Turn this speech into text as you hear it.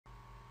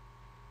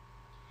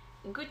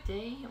Good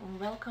day and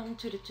welcome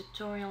to the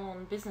tutorial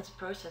on business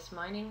process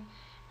mining.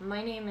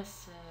 My name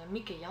is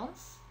Mieke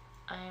Jans.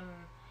 I'm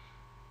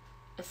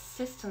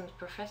assistant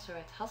professor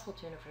at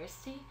Hasselt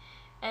University,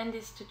 and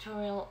this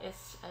tutorial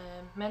is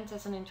meant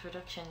as an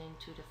introduction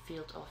into the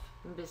field of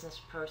business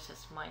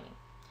process mining.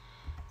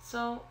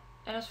 So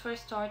let us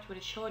first start with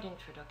a short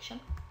introduction.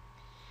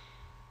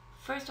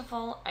 First of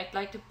all, I'd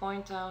like to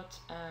point out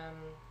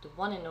the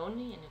one and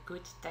only and a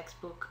good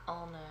textbook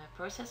on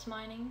process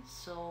mining.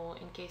 So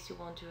in case you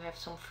want to have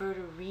some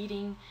further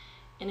reading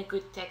in a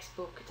good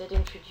textbook that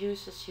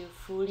introduces you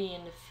fully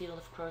in the field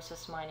of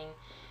process mining,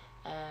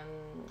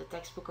 the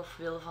textbook of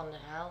Wil van der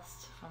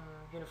Aalst from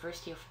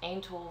University of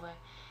Eindhoven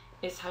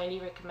is highly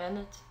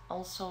recommended.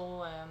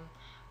 Also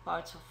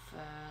parts of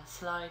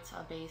slides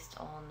are based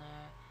on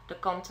the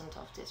content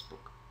of this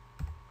book.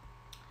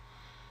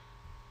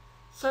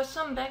 So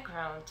some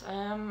background.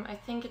 I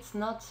think it's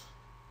not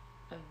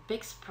a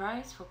big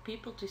surprise for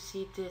people to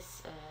see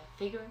this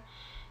figure.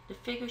 The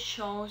figure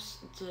shows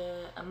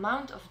the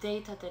amount of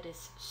data that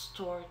is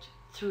stored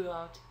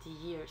throughout the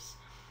years.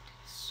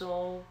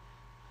 So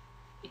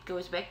it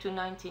goes back to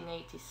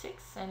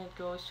 1986 and it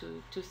goes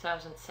to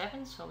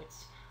 2007, so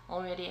it's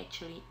already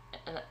actually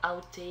an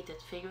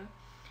outdated figure.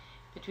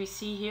 But we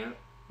see here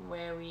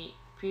where we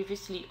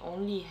previously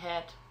only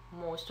had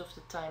most of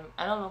the time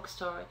analog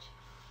storage,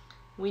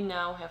 we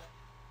now have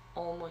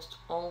almost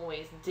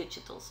always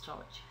digital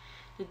storage.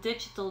 The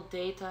digital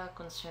data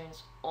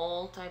concerns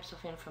all types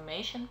of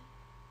information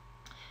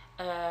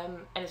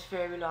and it's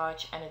very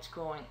large and it's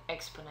growing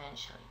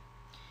exponentially.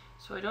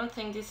 So I don't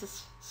think this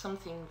is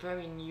something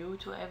very new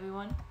to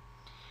everyone.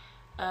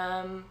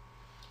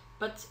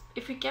 But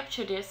if we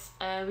capture this,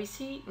 we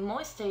see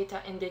most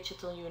data in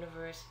digital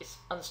universe is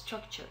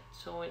unstructured.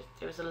 So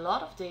there's a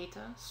lot of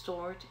data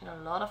stored in a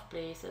lot of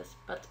places,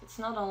 but it's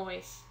not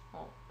always,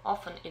 well,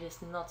 often it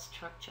is not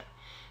structured.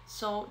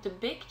 So the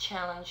big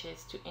challenge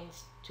is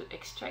to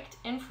extract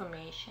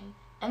information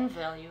and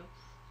value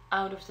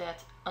out of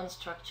that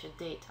unstructured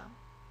data.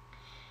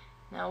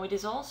 Now it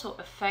is also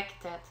a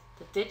fact that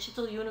the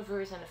digital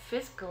universe and the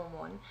physical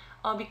one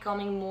are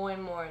becoming more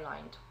and more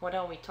aligned. What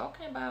are we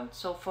talking about?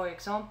 So for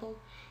example,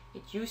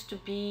 it used to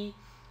be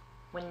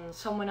when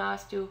someone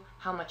asked you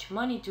how much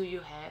money do you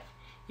have,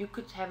 you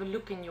could have a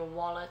look in your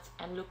wallet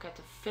and look at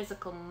the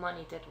physical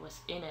money that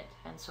was in it,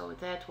 and so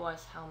that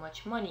was how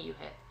much money you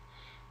had.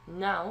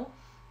 Now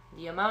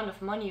the amount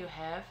of money you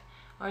have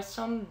are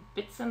some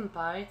bits and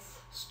bytes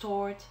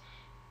stored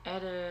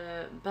at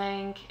a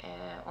bank,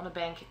 on a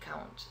bank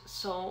account.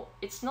 So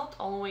it's not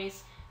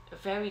always a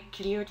very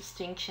clear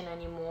distinction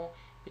anymore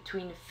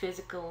between the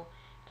physical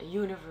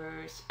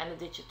universe and the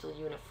digital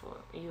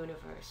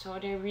universe. So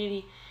they're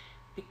really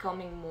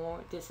becoming more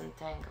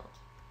disentangled.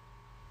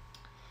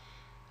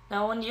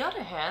 Now on the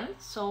other hand,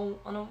 so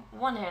on the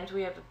one hand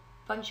we have a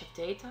bunch of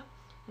data,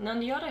 and on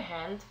the other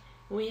hand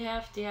we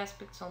have the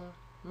aspects on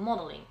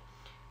modeling.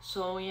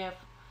 So we have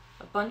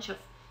a bunch of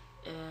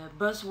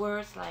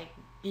buzzwords like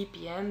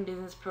BPM,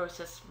 business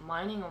process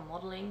mining or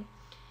modeling.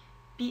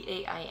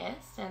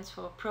 PAIS stands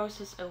for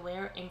Process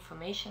Aware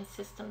Information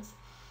Systems,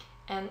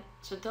 and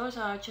so those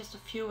are just a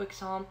few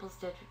examples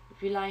that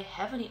rely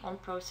heavily on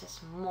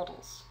process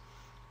models.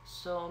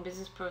 So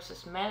business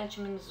process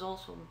management is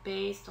also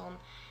based on,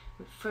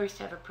 we first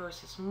have a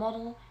process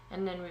model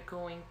and then we're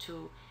going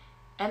to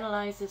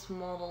analyze this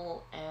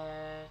model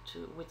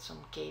with some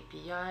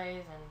KPIs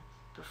and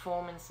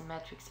performance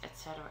metrics,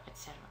 etc.,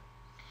 etc.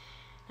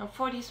 Now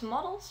for these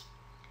models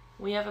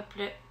we have a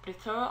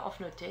plethora of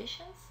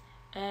notations,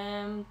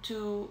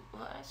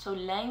 so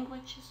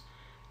languages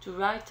to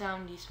write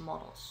down these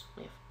models.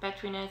 We have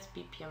Petrinets,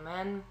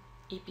 BPMN,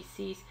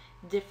 EPCs,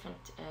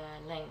 different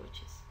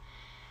languages.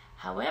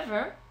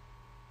 However,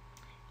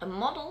 a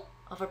model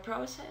of a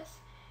process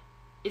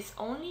is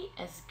only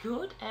as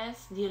good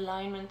as the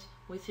alignment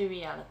with the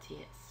reality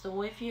is.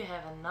 So if you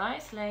have a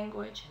nice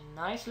language, a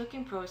nice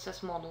looking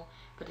process model,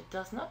 but it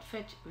does not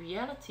fit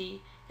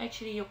reality,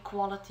 actually your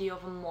quality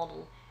of a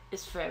model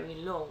is very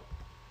low.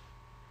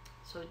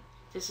 So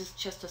this is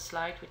just a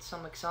slide with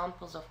some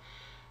examples of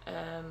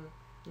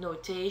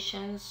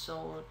notations.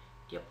 So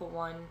the upper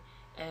one,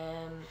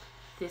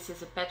 this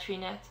is a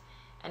Petrinet,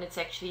 and it's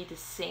actually the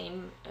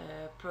same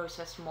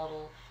process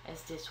model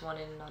as this one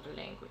in another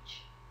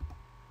language.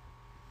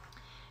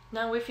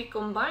 Now if we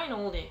combine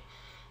all the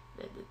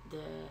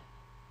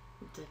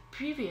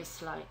previous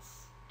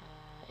slides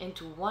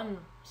into one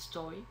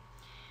story,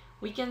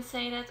 we can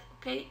say that,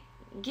 okay,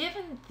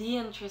 given the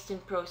interest in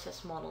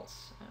process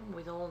models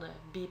with all the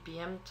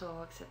BPM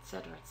talks,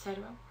 etc.,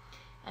 etc.,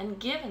 and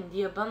given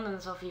the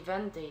abundance of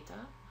event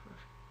data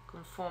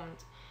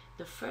conformed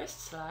the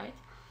first slide,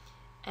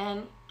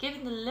 and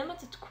given the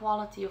limited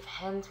quality of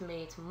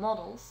handmade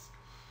models,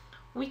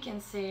 we can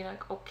say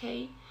like,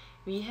 okay,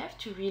 we have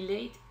to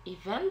relate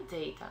event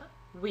data,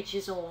 which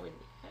is over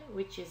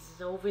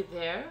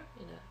there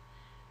in a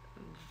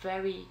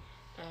very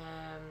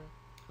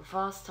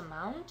vast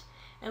amount,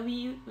 and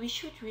we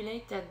should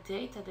relate that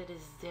data that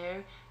is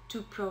there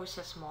to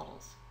process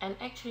models. And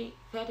actually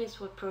that is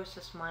what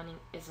process mining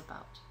is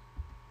about.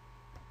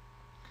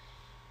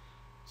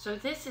 So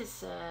this is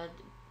the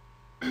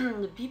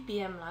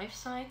BPM life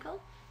cycle.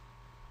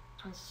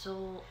 And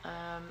so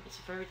it's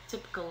a very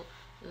typical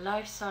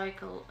life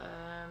cycle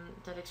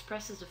that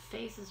expresses the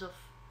phases of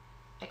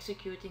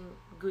executing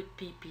good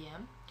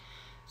BPM.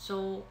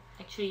 So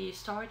actually you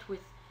start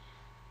with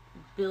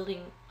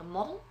building a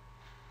model.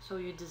 So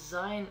you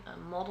design a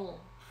model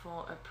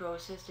for a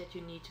process that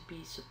you need to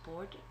be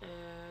support.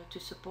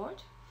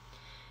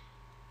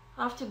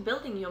 After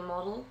building your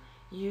model,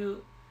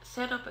 you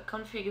set up a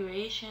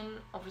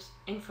configuration of an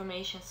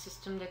information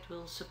system that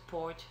will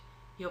support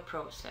your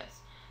process.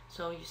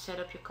 So you set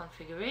up your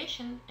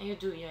configuration and you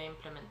do your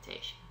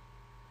implementation.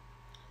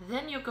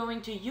 Then you're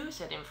going to use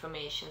that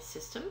information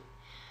system.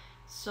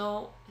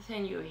 So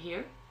then you're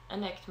here,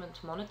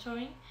 enactment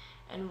monitoring,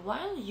 and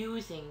while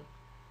using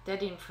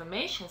that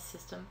information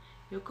system,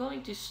 you're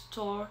going to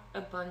store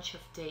a bunch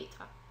of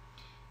data.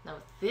 Now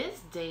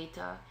this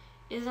data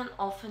is then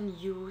often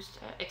used,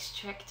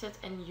 extracted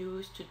and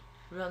used to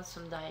run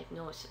some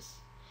diagnosis.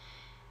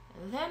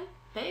 And then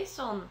based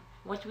on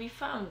what we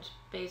found,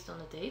 based on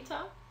the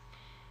data,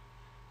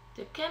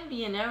 there can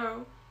be an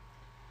error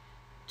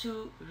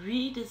to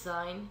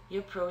redesign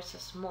your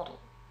process model.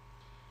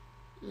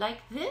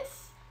 Like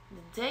this,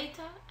 the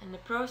data and the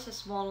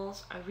process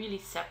models are really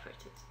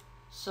separated.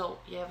 So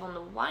you have on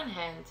the one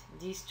hand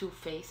these two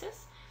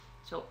phases,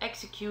 so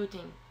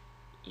executing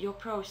your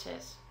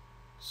process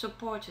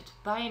supported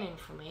by an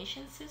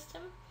information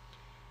system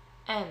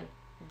and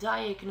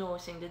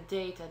diagnosing the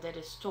data that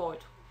is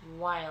stored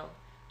while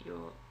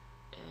you're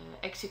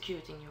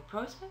executing your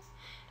process.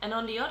 And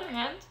on the other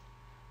hand,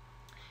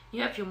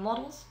 you have your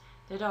models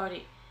that are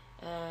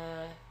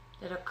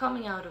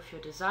coming out of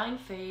your design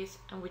phase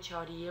and which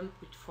are the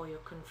input for your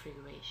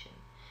configuration.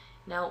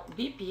 Now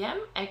BPM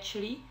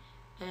actually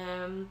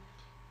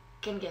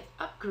can get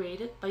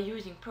upgraded by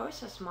using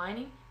process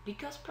mining,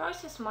 because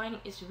process mining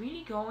is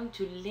really going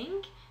to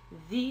link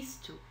these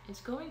two.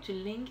 It's going to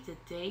link the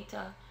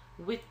data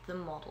with the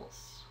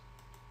models.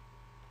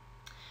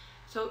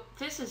 So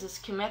this is a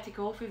schematic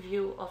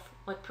overview of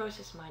what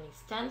process mining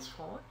stands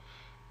for.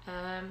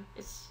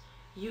 It's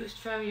used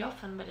very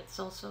often, but it's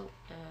also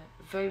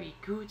very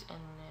good and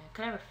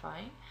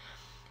clarifying.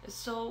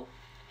 So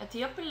at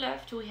the upper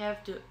left we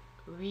have the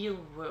real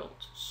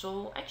world,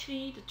 so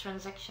actually the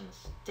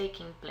transactions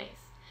taking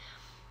place.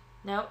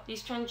 Now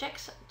these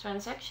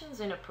transactions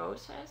in a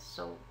process,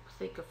 so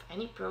think of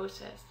any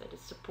process that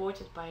is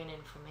supported by an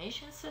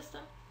information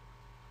system.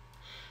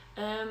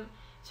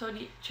 So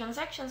the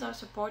transactions are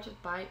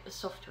supported by a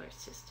software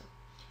system.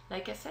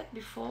 Like I said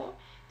before,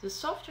 the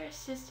software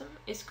system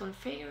is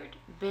configured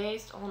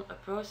based on a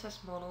process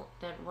model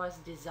that was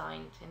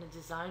designed in a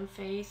design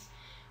phase,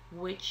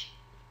 which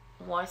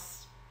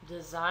was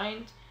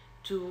designed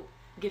to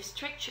give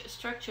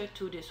structure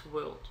to this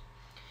world.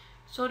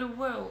 So the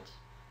world,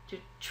 the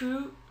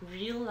true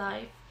real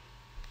life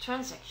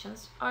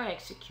transactions are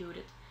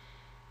executed,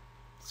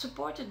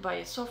 supported by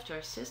a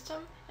software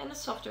system, and the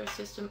software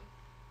system,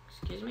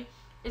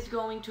 is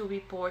going to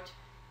report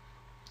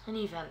an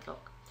event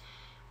log.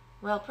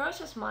 Well,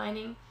 process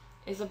mining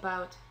is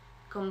about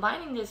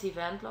combining this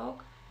event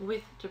log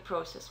with the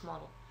process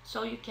model.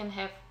 So you can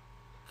have,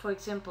 for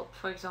example,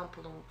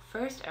 the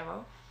first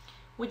arrow,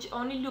 which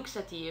only looks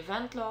at the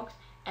event logs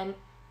and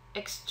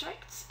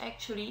extracts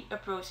actually a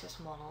process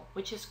model,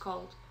 which is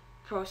called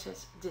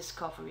process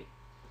discovery.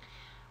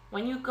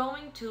 When you're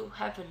going to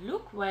have a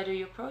look whether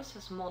your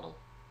process model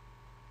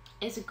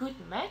is a good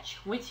match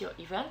with your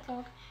event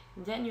log,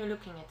 then you're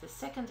looking at the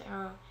second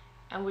arrow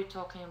and we're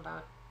talking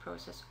about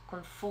process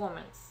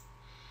conformance.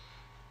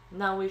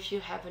 Now if you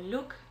have a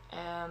look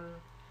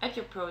at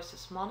your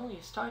process model,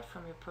 you start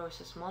from your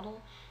process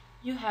model,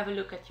 you have a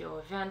look at your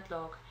event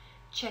log,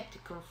 check the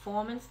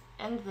conformance,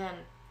 and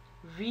then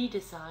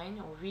redesign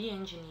or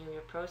re-engineer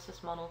your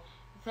process model,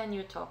 then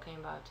you're talking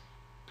about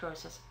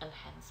process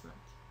enhancement.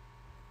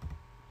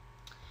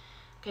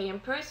 Okay, in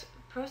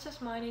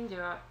process mining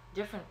there are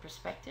different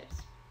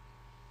perspectives.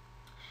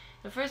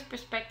 The first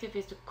perspective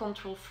is the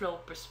control flow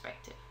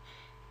perspective.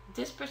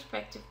 This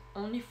perspective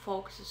only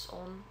focuses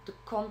on the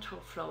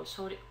control flow,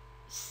 so the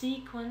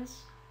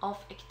sequence of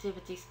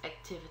activities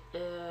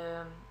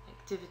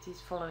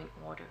following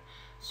order.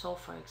 So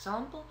for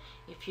example,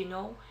 if you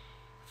know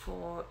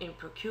in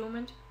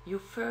procurement you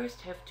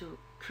first have to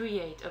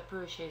create a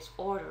purchase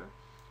order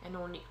and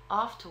only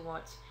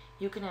afterwards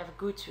you can have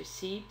goods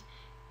received,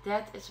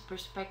 that is a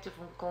perspective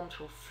on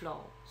control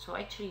flow. So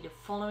actually the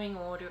following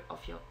order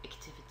of your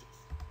activities.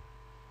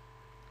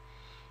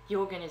 The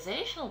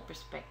organizational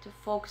perspective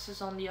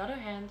focuses on the other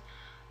hand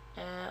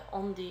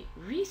on the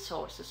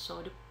resources,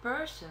 so the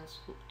persons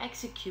who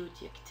execute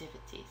the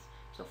activities.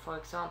 So for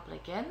example,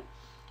 again,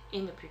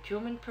 in the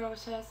procurement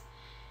process,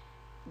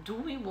 do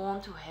we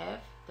want to have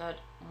that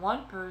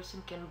one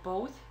person can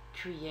both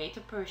create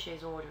a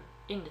purchase order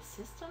in the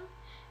system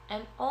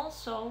and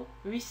also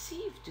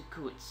receive the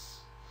goods?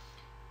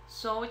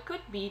 So it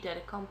could be that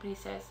a company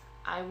says,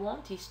 I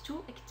want these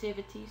two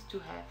activities to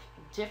have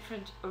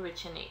different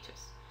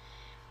originators.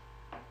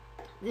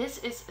 This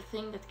is a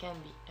thing that can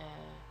be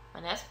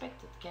an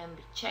aspect that can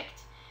be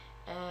checked,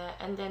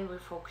 and then we're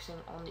focusing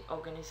on the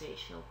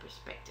organizational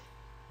perspective.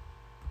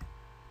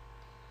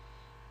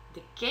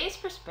 The case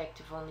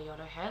perspective, on the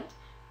other hand,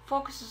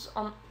 focuses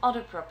on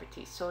other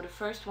properties. So the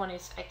first one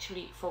is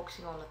actually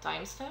focusing on the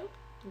timestamp.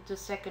 The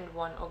second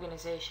one,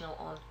 organizational,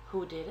 on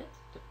who did it,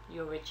 the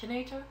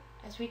originator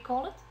as we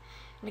call it.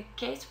 And the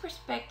case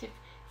perspective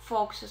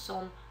focuses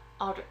on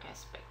other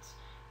aspects.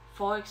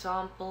 For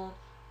example,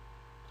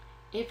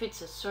 if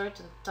it's a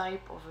certain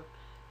type of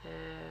a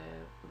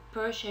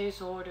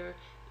purchase order,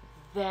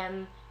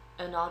 then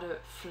another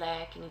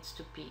flag needs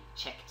to be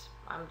checked.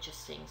 I'm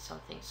just saying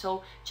something.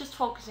 So just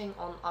focusing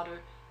on other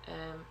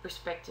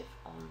perspective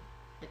on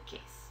the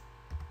case.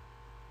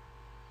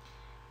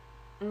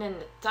 And then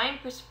the time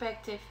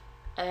perspective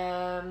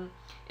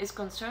is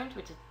concerned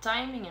with the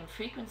timing and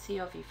frequency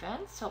of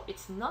events. So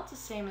it's not the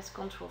same as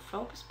control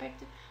flow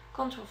perspective.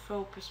 Control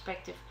flow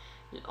perspective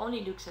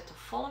only looks at the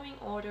following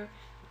order.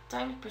 The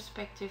time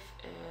perspective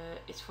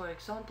is, for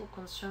example,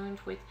 concerned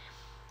with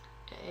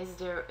is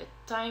there a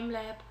time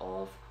lap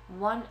of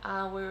 1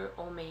 hour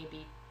or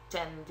maybe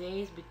 10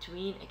 days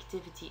between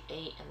activity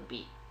A and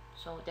B.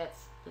 So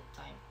that's the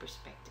time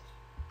perspective.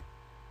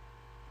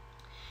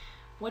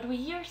 What we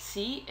here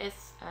see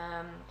is,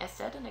 as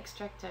said, an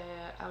extract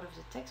out of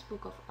the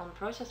textbook on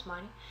process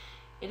mining.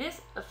 It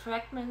is a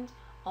fragment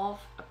of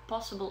a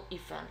possible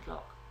event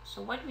log.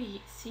 So what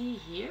we see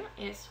here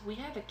is we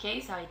have a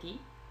case ID,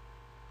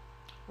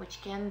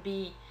 which can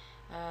be,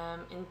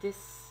 in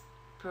this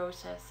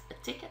process, a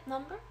ticket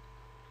number.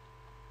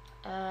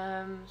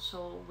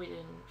 So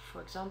within,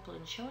 for example,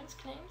 insurance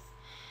claims.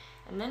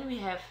 And then we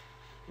have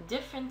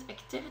different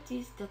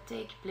activities that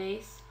take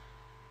place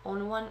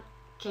on one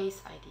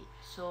case ID.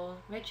 So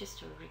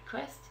register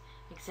request,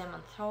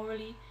 examine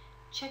thoroughly,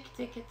 check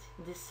ticket,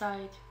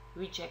 decide,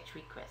 reject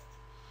request.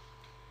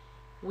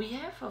 We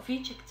have of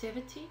each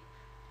activity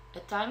a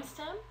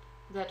timestamp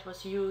that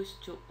was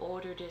used to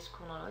order this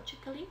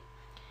chronologically.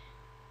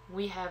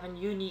 We have a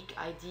unique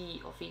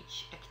ID of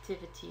each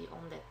activity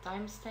on that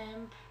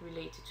timestamp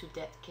related to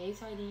that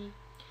case ID.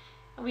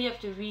 And we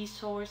have the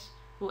resource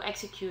who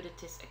executed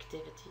this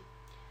activity.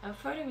 And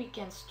further we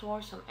can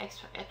store some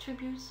extra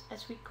attributes,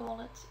 as we call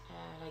it,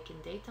 like in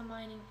data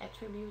mining,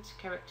 attributes,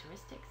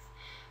 characteristics,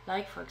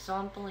 like for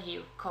example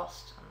here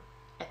cost,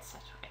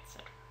 etc,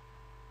 etc.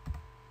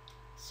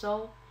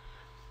 So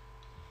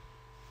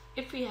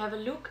if we have a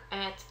look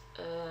at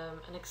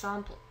an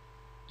example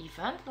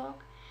event log,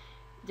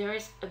 there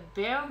is a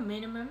bare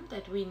minimum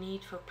that we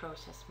need for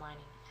process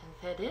mining, and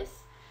that is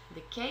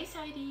the case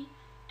ID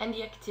and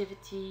the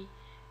activity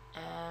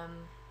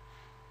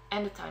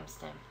and the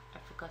timestamp. I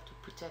forgot to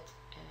put that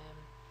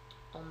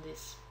on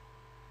this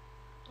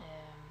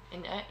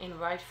in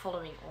right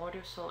following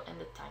order, so, and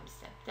the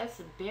timestamp. That's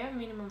the bare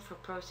minimum for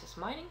process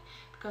mining,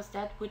 because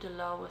that would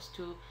allow us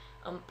to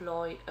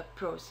employ a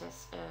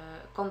process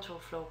control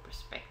flow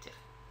perspective.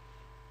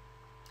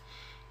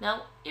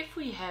 Now, if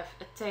we have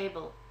a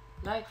table,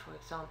 like for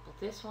example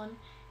this one,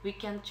 we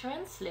can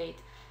translate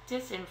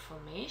this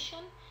information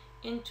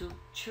into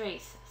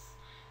traces.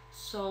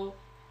 So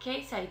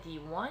case ID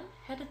 1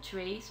 had a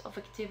trace of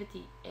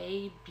activity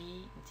A,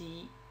 B,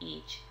 D,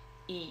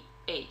 E,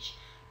 H.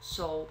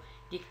 So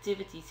the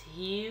activities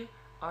here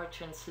are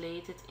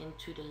translated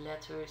into the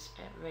letters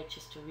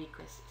register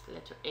request,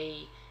 letter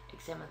A,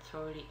 examine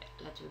thoroughly,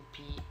 letter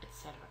B,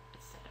 etc,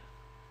 etc.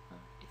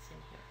 It's in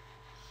here.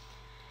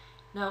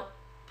 Now,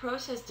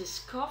 process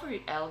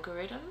discovery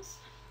algorithms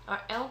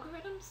are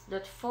algorithms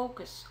that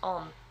focus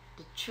on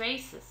the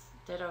traces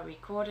that are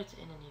recorded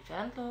in an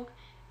event log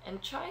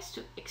and tries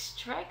to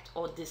extract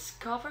or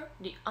discover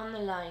the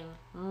underlying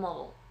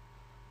model.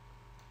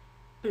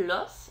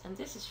 Plus, and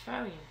this is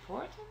very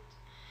important,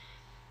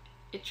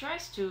 it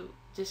tries to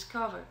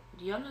discover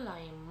the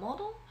underlying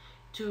model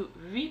to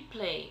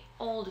replay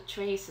all the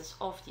traces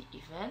of the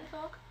event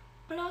log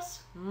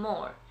plus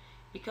more,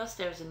 because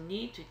there's a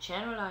need to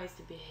generalize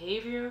the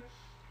behavior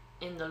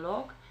in the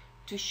log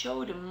to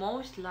show the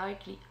most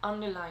likely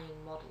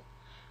underlying model.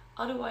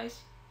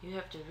 Otherwise, you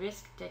have the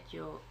risk that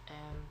you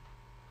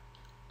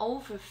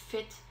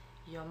overfit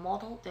your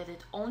model, that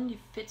it only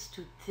fits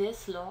to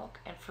this log,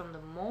 and from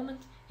the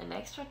moment an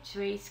extra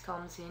trace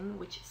comes in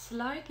which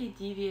slightly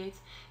deviates,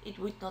 it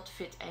would not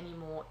fit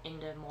anymore in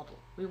the model.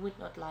 We would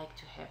not like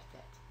to have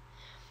that.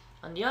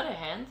 On the other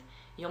hand,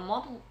 your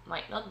model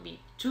might not be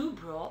too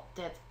broad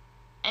that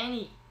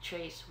any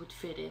trace would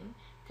fit in,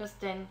 because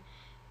then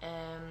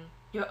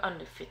you're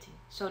underfitting.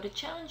 So the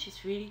challenge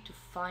is really to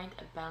find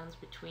a balance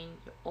between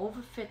your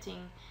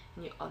overfitting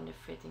and your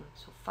underfitting.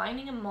 So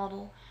finding a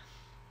model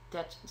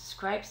that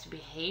describes the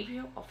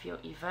behavior of your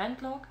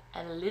event log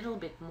and a little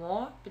bit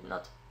more, but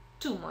not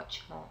too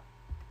much more.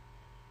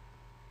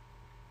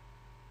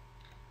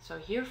 So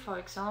here, for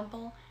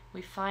example,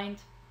 we find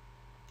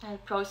a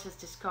process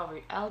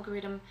discovery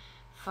algorithm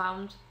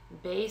found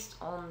based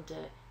on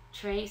the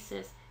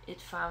traces.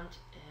 It found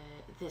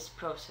this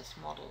process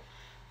model.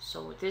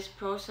 So this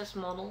process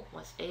model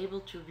was able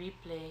to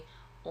replay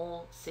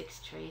all 6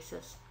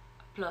 traces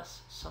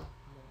plus some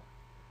more.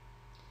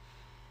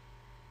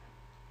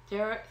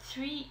 There are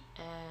 3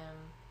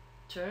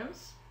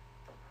 terms: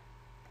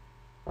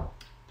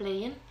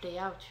 play in, play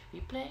out,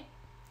 replay.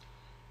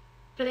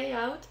 Play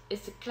out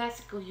is the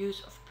classical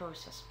use of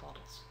process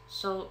models.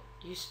 So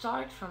you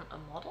start from a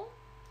model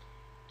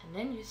and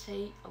then you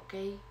say,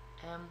 okay,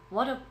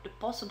 what are the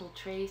possible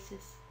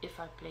traces if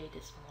I play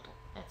this model?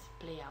 That's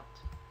play out.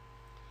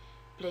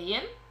 Play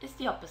in is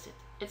the opposite.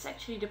 It's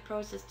actually the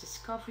process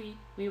discovery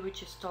we were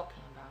just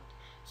talking about.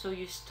 So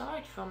you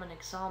start from an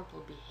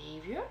example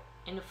behavior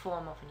in the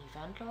form of an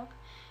event log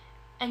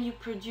and you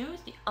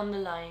produce the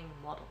underlying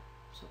model.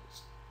 So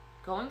it's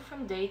going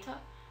from data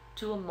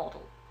to a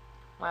model,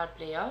 while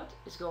play out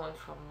is going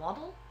from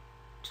model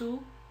to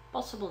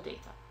possible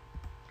data.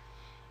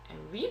 And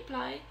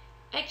replay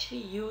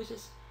actually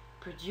uses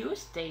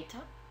produced data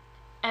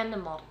and a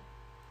model,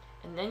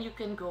 and then you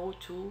can go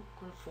to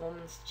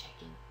conformance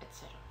checking,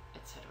 etc.,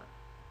 etc.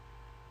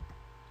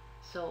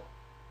 So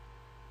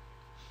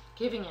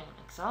giving an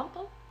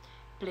example,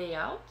 play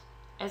out,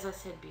 as I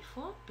said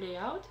before, play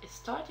out is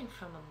starting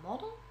from a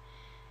model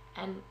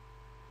and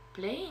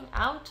playing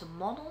out a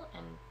model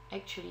and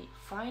actually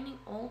finding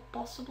all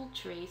possible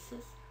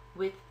traces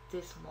with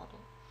this model.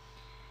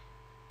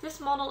 This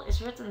model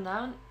is written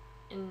down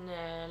in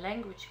a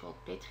language called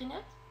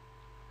Petrinet.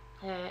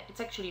 It's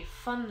actually a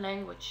fun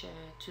language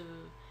to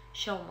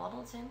show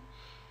models in.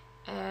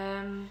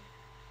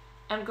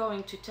 I'm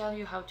going to tell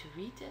you how to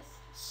read this.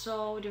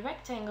 So the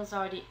rectangles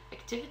are the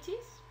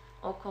activities,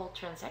 or called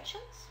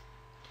transactions.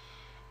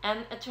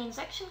 And a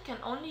transaction can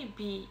only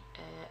be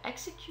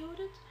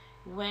executed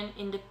when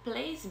in the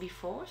place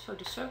before, so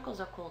the circles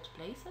are called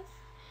places,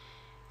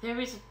 there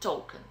is a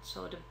token.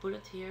 So the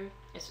bullet here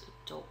is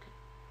a token.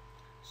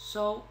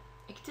 So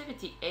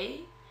activity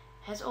A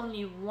has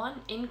only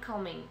one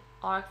incoming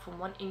arc from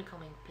one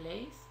incoming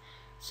place.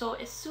 So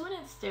as soon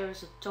as there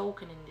is a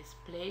token in this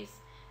place,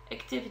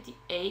 activity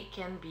A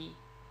can be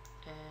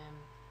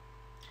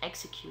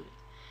executed.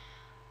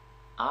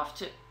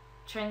 After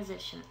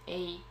transaction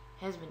A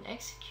has been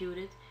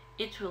executed,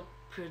 it will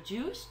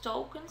produce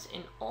tokens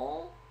in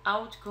all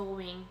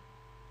outgoing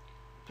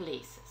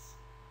places.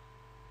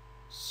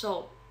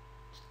 So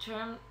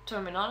the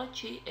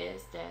terminology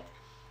is that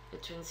the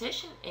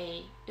transition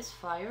A is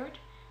fired,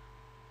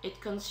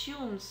 it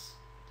consumes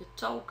the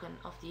token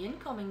of the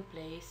incoming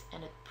place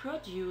and it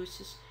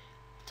produces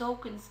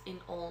tokens in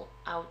all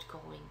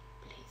outgoing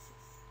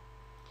places.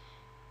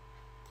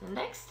 The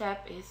next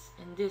step is,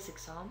 in this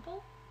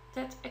example,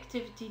 that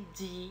activity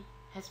D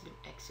has been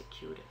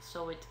executed.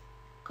 So it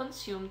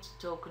consumed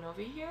a token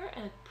over here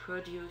and it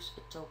produced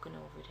a token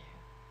over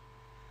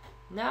there.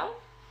 Now,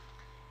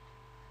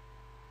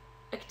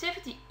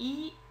 activity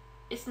E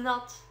is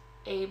not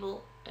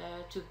able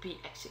to be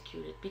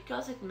executed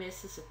because it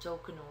misses a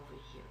token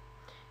over here.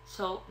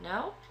 So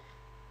now,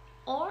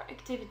 or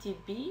activity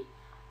B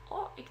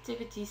or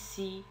activity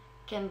C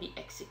can be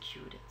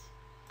executed.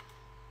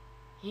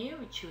 Here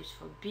we choose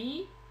for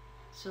B.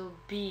 So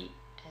B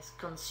has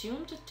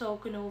consumed a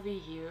token over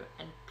here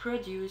and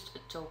produced a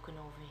token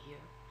over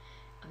here.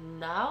 And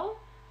now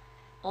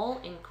all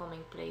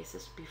incoming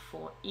places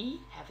before E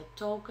have a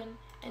token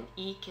and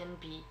E can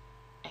be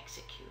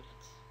executed.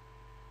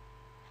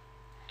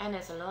 And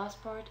as a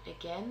last part,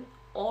 again,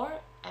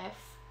 or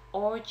F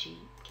or G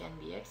can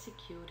be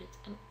executed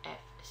and F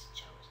is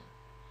chosen.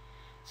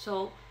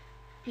 So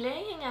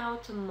playing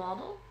out a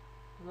model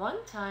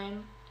one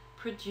time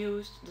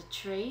produced the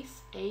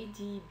trace A,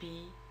 D,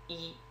 B,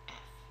 E,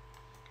 F.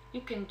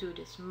 You can do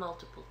this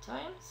multiple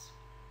times,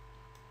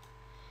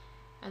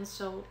 and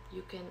so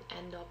you can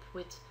end up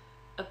with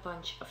a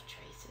bunch of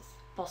traces,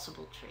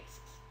 possible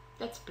traces.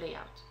 Let's play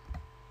out.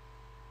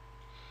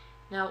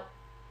 Now,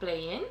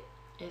 play in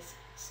is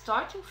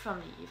starting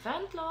from the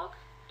event log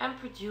and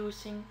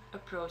producing a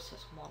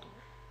process model.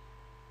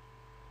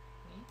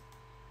 Okay.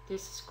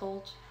 This is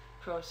called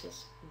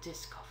process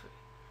discovery.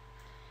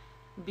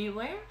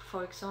 Beware,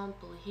 for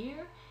example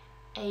here,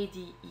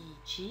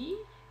 ADEG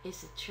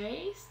is a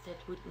trace that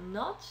would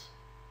not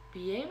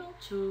be able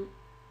to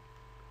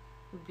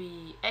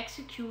be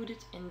executed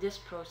in this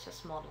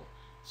process model.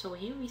 So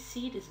here we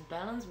see this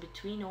balance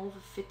between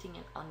overfitting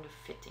and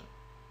underfitting.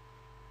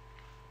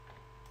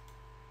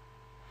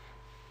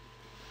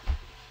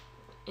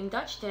 In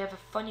Dutch they have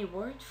a funny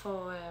word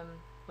for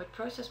what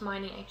process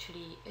mining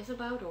actually is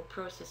about, or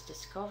process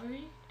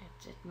discovery.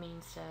 It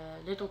means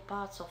little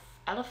parts of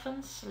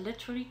elephants,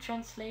 literally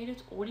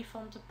translated,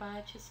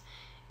 olifantenpaadjes.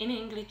 In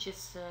English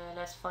it's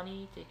less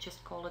funny, they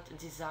just call it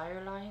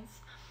desire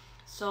lines.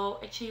 So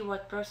actually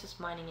what process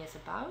mining is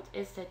about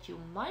is that you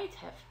might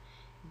have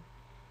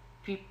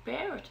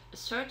prepared a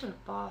certain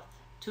path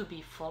to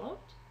be followed,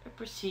 a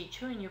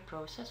procedure in your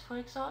process, for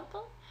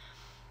example.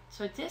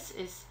 So this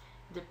is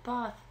the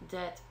path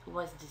that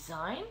was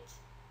designed,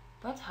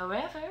 but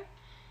however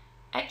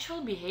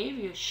actual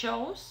behavior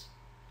shows,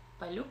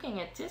 by looking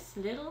at this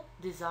little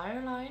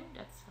desire line,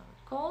 that's how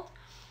it's called,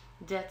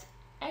 that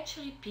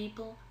actually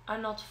people are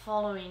not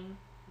following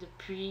the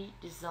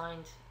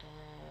pre-designed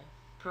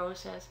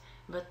process,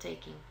 but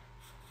taking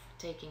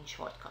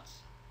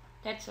shortcuts.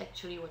 That's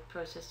actually what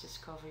process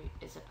discovery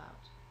is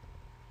about.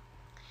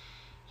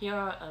 Here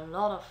are a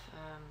lot of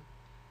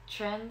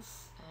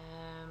trends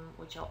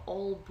which are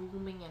all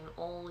booming and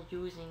all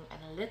using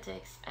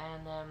analytics,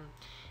 and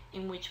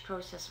in which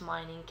process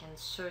mining can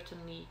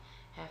certainly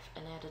have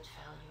an added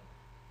value.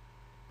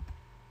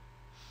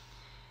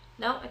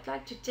 Now I'd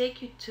like to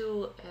take you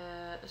to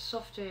a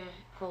software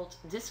called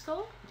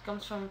Disco. It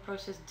comes from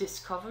process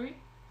discovery.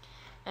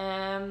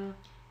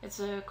 It's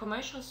a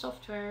commercial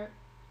software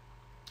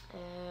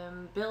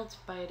built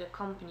by the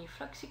company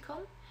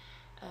Fluxicon.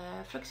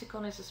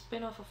 Fluxicon is a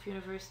spin-off of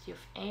University of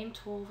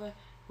Eindhoven,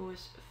 who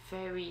is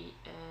very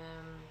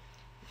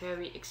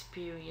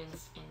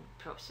experienced in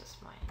process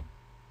mining.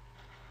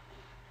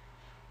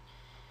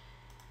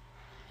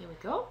 Here we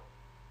go.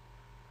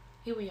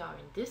 Here we are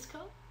in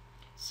Disco.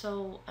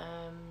 So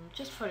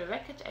just for the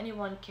record,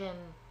 anyone can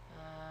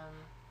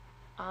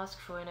ask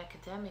for an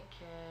academic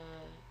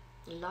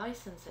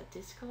license at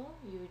Disco.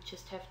 You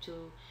just have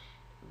to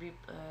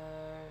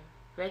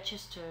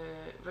register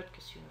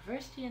Rutgers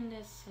University in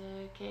this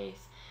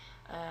case,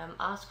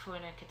 ask for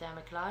an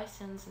academic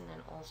license, and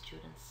then all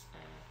students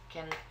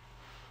can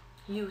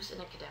use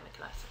an academic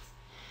license.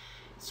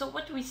 So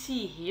what we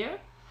see here,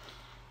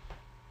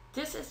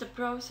 this is the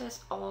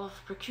process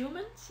of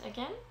procurement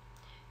again,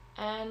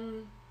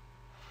 and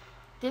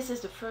this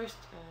is the first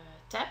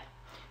tab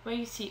where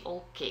you see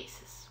all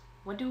cases.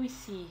 What do we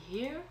see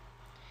here?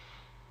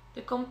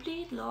 The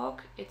complete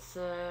log, it's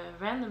a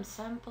random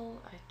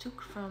sample I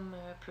took from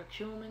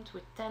procurement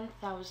with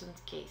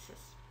 10,000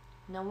 cases.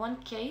 Now one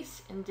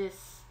case in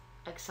this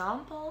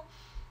example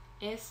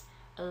is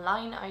a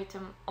line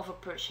item of a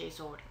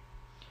purchase order.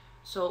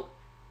 So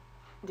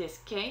this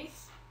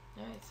case,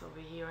 it's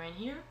over here and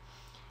here,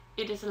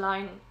 it is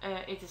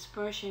it is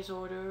purchase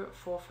order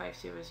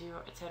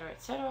 4500,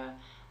 etc.,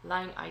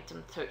 line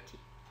item 30.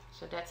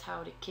 So that's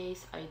how the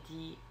case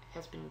ID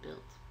has been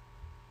built.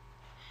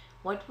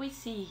 What we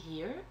see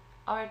here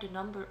are the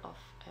number of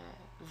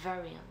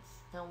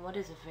variants. Now what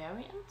is a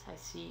variant? I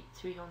see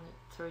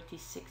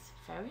 336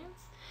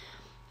 variants.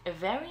 A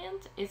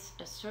variant is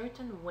a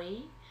certain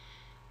way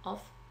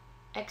of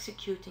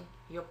executing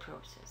your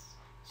process.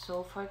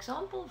 So for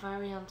example,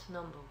 variant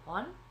number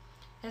 1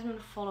 has been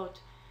followed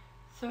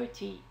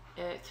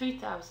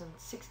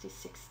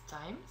 3066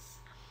 times,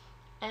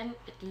 and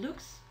it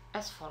looks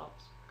as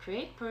follows: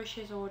 create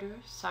purchase order,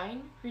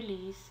 sign,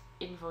 release,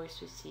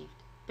 invoice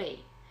received,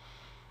 pay.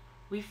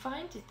 We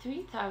find the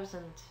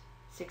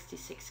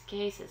 3066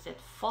 cases that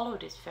follow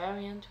this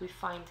variant, we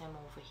find them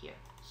over here.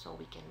 So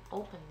we can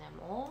open them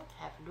all,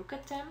 have a look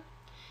at them,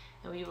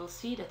 and we will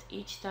see that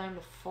each time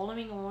the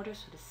following order,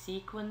 so the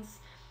sequence,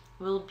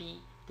 will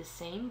be the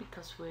same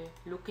because we're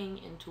looking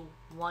into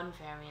one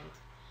variant.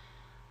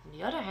 On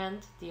the other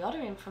hand, the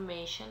other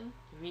information,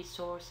 the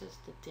resources,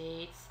 the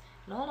dates,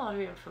 and all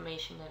other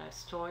information that I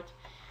stored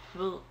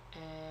will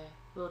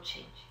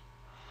change.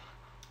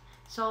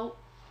 So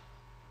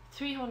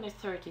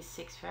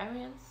 336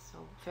 variants,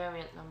 so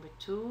variant number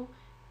 2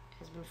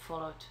 has been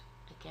followed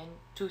again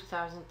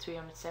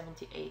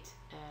 2378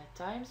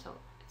 times, so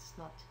it's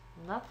not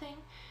nothing.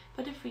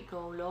 But if we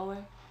go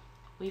lower,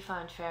 we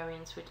find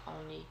variants with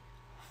only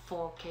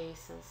 4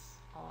 cases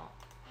or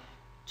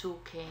 2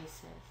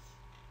 cases,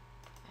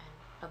 and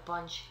a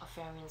bunch of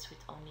variants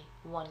with only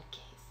 1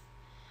 case.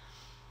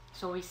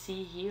 So we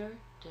see here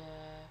the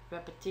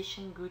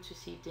repetition, goods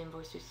received,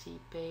 invoice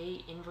received,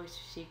 pay, invoice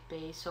received,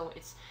 pay. So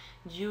it's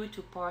due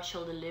to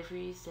partial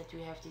deliveries that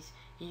we have these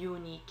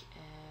unique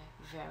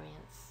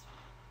variants.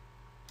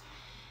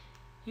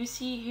 You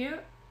see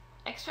here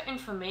extra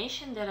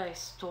information that I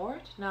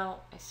stored.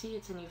 Now I see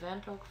it's an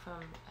event log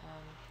from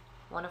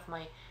one of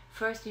my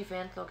first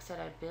event logs that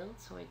I built,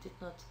 so I did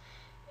not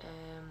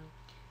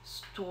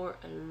store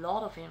a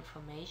lot of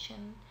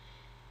information.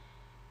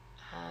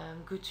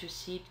 Goods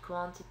received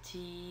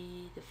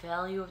quantity, the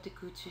value of the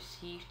goods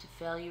received, the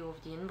value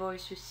of the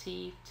invoice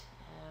received.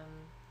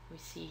 We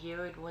see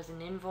here it was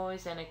an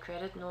invoice and a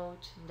credit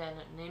note, and then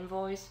an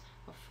invoice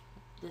of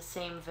the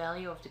same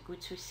value of the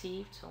goods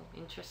received, so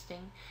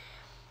interesting.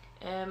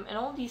 And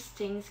all these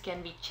things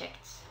can be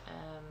checked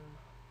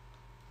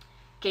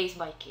case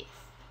by case.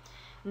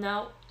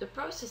 Now the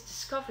process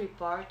discovery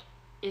part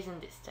is in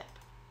this tab.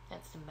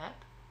 That's the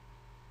map.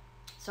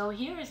 So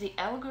here is the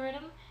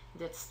algorithm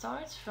that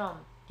starts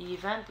from the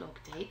event log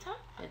data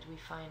that we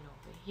find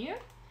over here,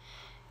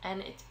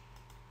 and it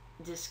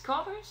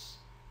discovers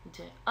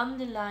the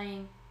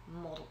underlying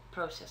model,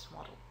 process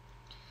model.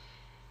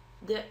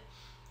 The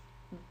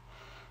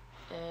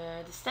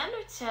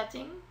standard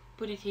setting,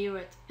 put it here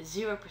at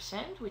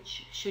 0%,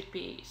 which should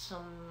be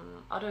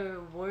some other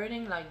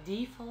wording like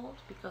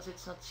default, because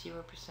it's not 0%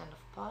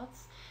 of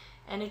paths,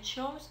 and it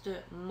shows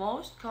the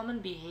most common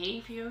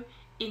behavior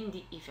in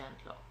the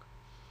event log.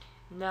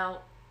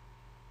 Now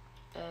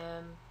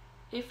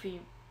if we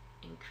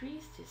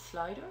increase this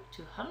slider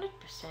to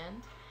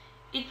 100%,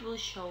 it will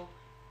show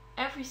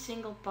every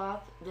single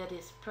path that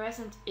is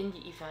present in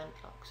the event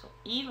log. So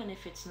even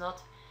if it's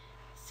not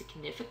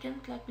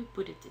significant, like we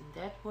put it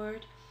in that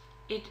word,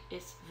 it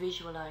is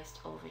visualized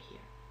over here.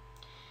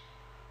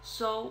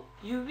 So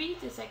you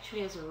read this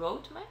actually as a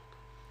roadmap,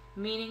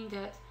 meaning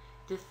that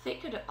the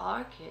thicker the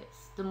arc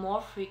is, the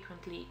more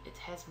frequently it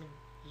has been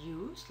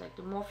used, like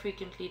the more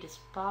frequently this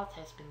path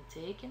has been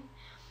taken,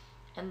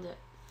 and the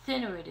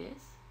thinner it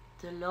is,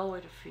 the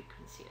lower the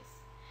frequency is.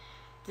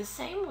 The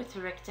same with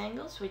the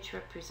rectangles, which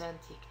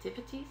represent the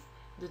activities.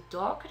 The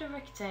darker the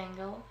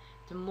rectangle,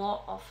 the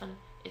more often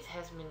it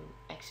has been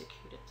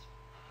executed.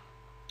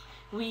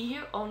 We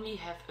here only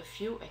have a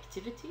few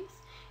activities.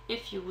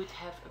 If you would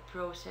have a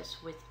process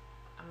with,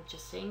 I'm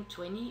just saying,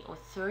 20 or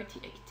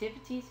 30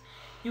 activities,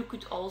 you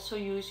could also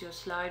use your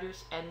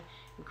sliders and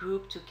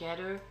group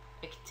together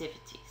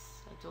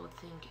activities. I don't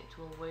think it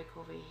will work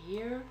over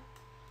here.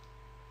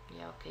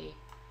 Yeah, okay.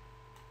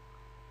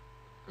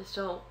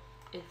 So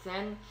it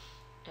then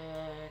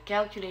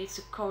calculates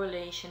the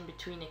correlation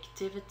between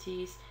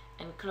activities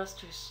and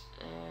clusters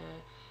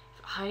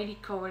highly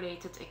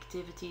correlated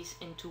activities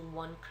into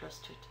one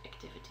clustered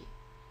activity.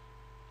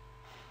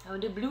 Now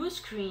the blue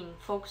screen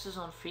focuses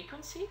on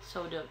frequency,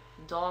 so the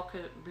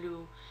darker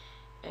blue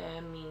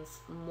means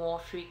more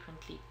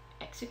frequently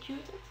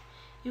executed.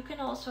 You can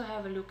also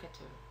have a look at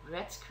the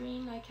red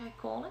screen, like I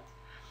call it,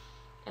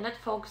 and that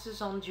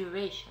focuses on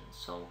duration.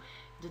 So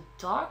the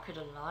darker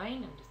the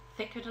line and the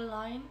thicker the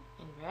line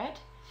in red,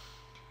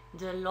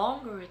 the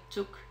longer it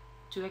took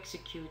to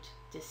execute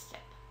this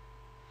step.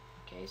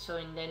 Okay, so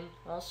and then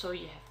also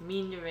you have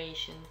mean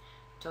duration,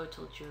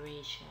 total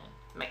duration,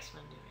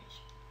 maximum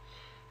duration.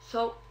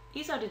 So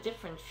these are the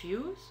different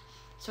views.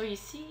 So you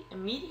see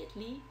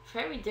immediately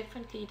very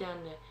differently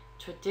than the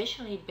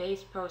traditionally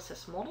based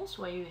process models,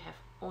 where you have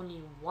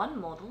only one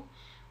model,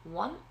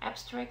 one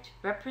abstract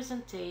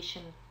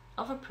representation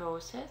of a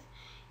process.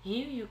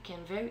 Here you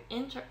can very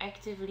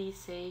interactively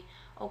say,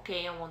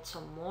 okay, I want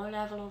some more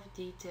level of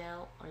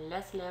detail or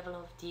less level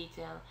of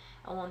detail.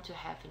 I want to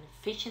have an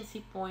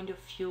efficiency point of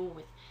view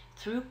with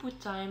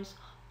throughput times,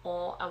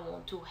 or I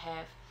want to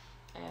have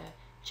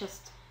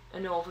just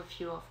an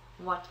overview of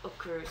what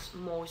occurs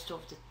most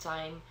of the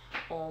time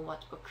or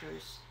what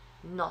occurs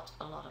not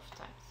a lot of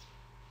times.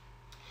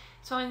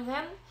 So and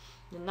then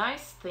the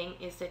nice thing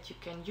is that you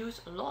can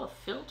use a lot of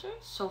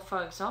filters. So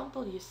for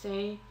example, you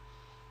say,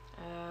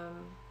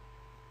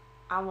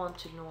 I want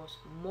to know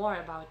more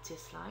about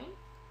this line.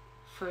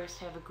 First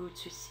have a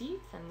goods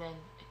receipt and then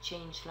a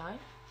change line.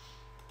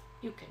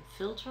 You can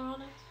filter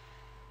on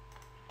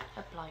it,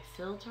 apply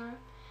filter,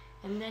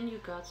 and then you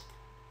got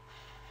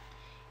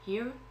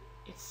here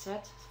it's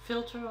set,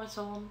 filter is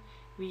on,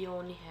 we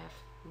only have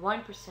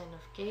 1%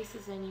 of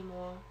cases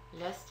anymore,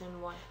 less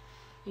than 1.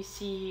 You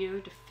see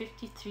here the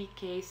 53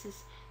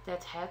 cases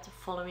that had the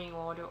following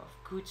order of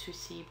goods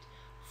received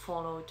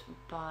followed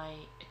by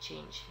a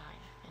change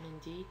line. And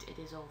indeed it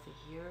is over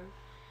here,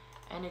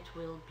 and it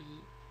will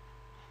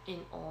be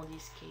in all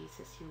these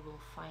cases. You will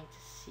find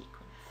the sequence.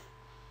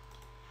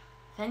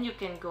 Then you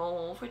can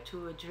go over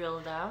to a drill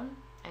down.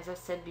 As I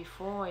said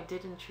before, I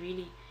didn't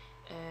really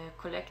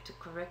collect the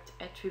correct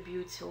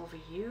attributes over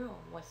here, or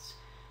was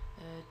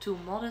too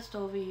modest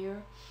over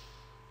here.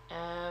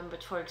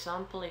 But for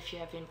example, if you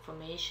have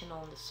information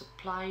on the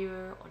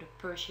supplier or the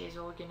purchase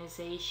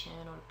organization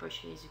or the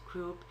purchase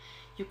group,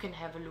 you can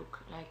have a look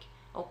like,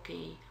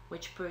 okay,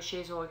 which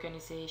purchase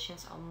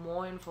organizations are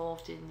more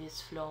involved in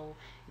this flow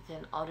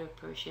than other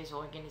purchase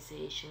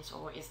organizations,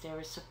 or is there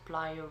a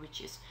supplier which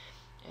is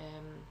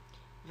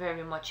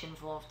very much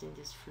involved in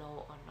this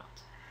flow or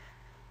not.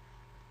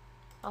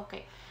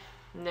 Okay,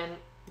 and then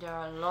there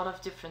are a lot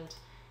of different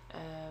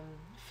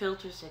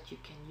filters that you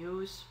can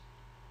use.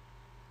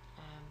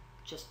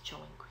 Just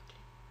showing quickly.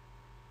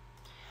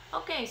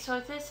 Okay, so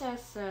this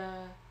has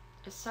a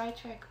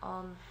sidetrack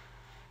on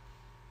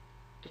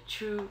the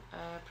true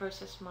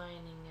process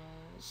mining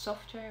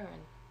software,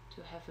 and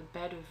to have a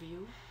better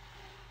view.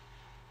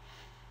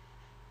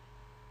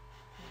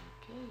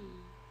 Okay,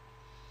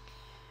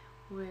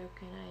 where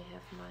can I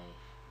have my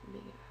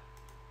bigger?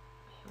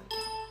 Here we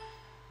go.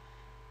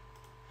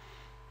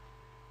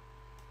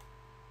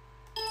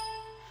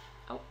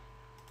 Oh,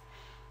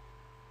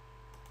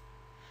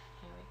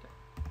 here we go.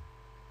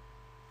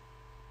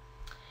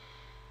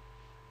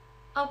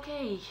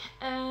 Okay,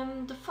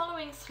 the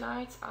following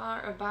slides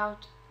are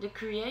about the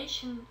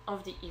creation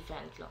of the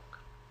event log.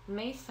 It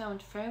may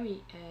sound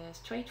very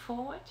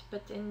straightforward,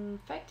 but in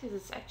fact it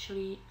is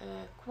actually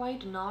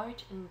quite an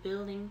art in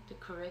building the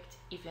correct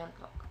event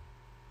log.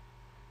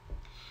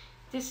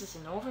 This is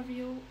an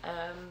overview.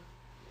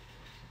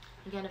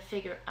 Again, a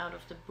figure out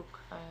of the book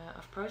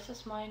of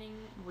process mining,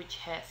 which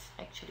has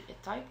actually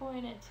a typo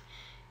in it.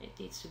 It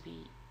needs to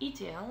be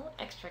ETL,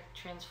 extract,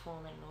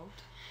 transform and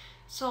load.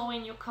 So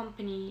in your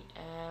company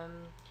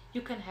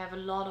you can have a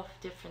lot of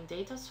different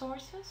data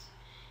sources.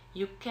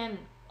 You can,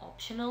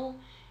 optional,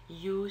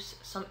 use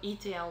some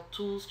ETL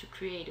tools to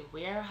create a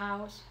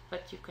warehouse,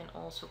 but you can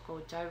also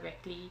go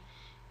directly,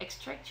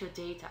 extract your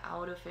data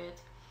out of it,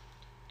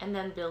 and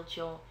then build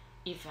your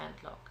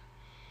event log.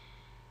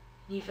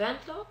 The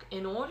event log,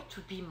 in order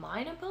to be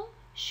mineable,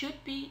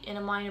 should be in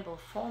a mineable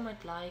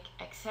format like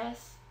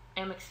Access,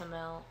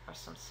 MXML, or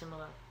some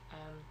similar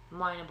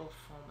mineable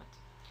format.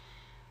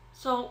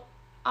 So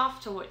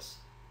afterwards,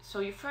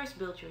 you first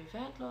build your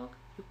event log,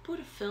 you put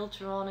a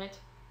filter on it,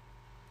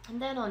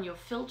 and then on your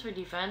filtered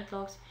event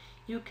logs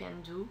you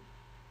can do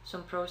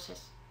some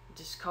process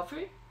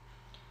discovery,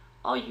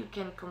 or you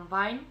can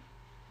combine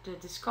the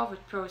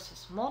discovered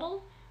process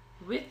model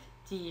with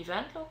the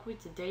event log,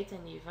 with the data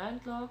in the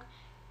event log,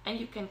 and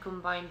you can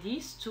combine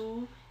these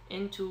two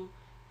into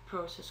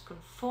process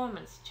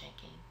conformance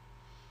checking.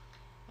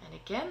 And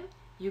again,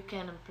 you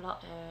can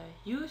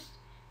use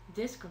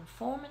this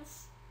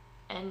conformance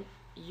and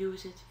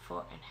use it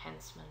for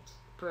enhancement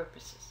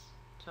purposes.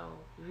 So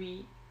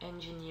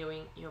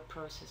re-engineering your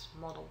process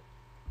model.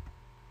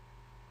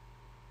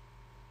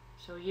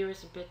 So here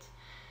is a bit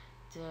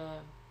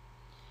the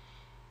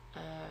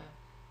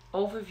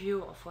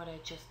overview of what I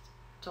just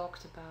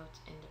talked about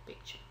in the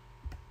picture.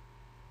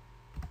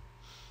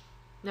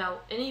 Now,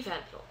 an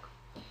event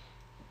log.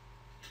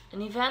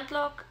 An event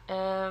log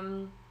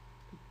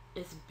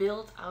is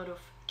built out of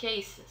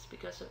cases,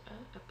 because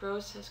a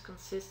process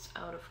consists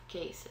out of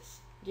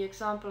cases. The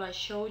example I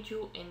showed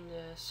you in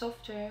the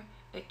software,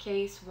 a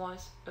case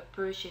was a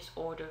purchase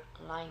order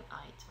line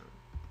item.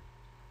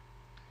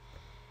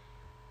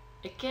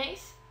 A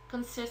case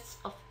consists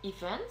of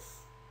events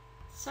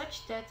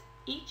such that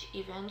each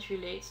event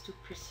relates to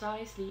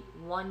precisely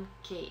one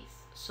case.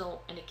 So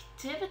an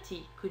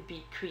activity could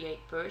be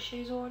create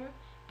purchase order,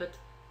 but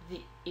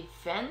the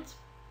event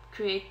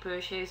create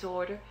purchase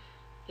order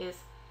is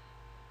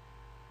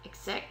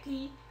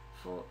exactly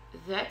for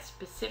that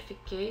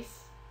specific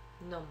case.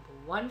 Number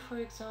 1, for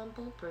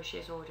example,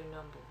 purchase order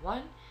number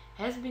 1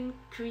 has been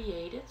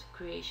created.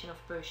 Creation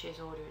of purchase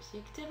order is the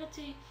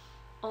activity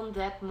on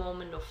that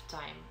moment of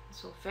time.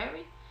 So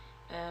very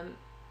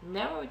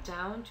narrowed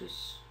down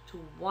to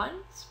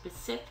one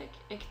specific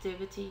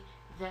activity.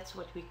 That's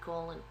what we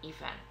call an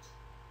event.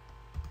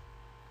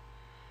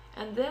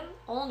 And then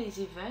all these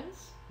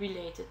events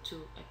related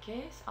to a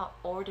case are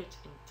ordered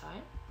in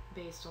time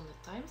based on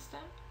the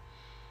timestamp.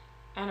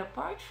 And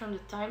apart from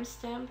the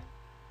timestamp,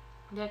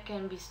 there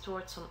can be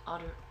stored some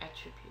other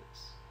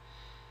attributes.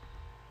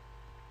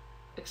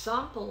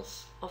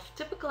 Examples of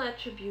typical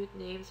attribute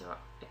names are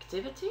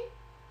activity,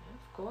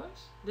 of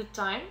course, the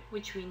time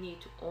which we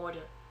need to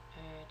order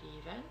the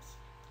events,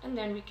 and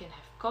then we can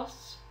have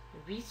costs,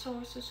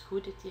 resources,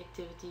 who did the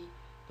activity,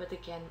 but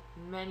again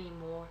many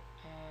more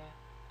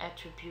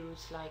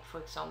attributes, like for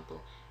example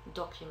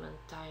document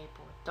type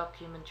or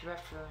document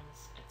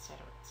reference,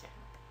 etc., etc.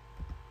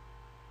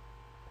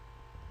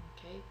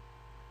 Okay,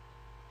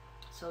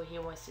 so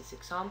here was this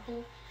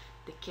example.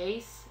 The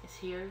case is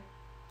here.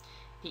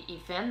 The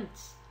event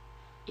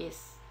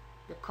is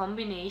the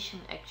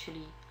combination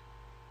actually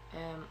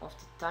of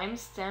the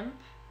timestamp,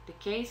 the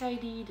case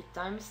ID, the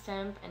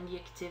timestamp, and the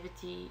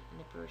activity, and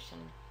the person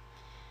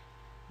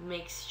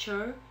makes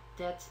sure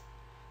that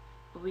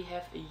we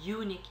have a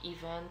unique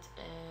event,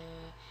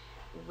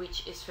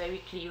 which is very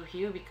clear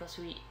here because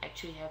we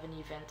actually have an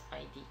event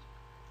ID.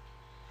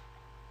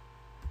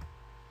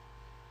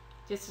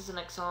 This is an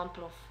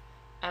example of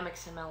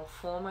MXML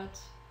format.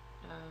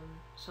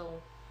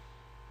 So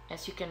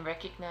as you can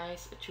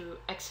recognize, a true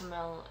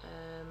XML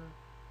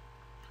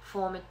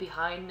format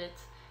behind it,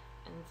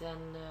 and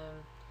then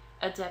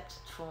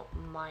adapted for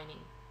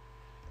mining.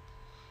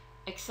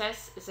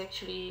 Access is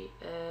actually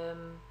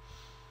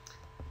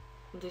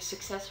the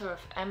successor of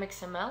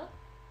MXML,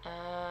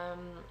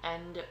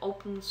 and the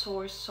open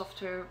source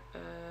software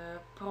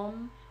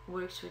PROM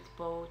works with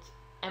both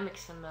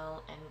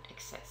MXML and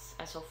Access.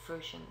 As of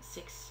version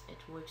 6, it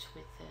works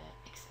with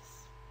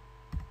Access.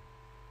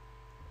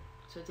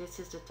 So this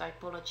is the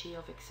typology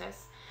of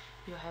Access.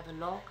 You have a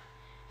log,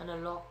 and a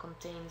log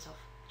contains of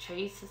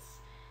traces,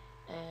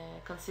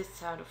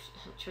 consists out of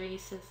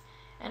traces,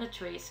 and a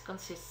trace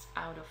consists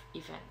out of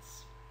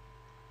events.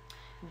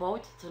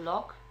 Both the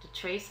log, the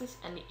traces,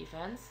 and the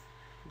events,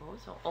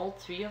 both or all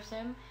three of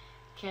them,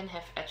 can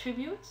have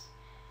attributes,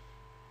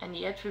 and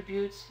the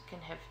attributes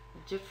can have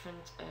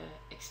different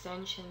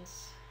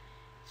extensions.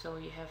 So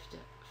you have the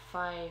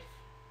 5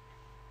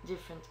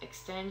 different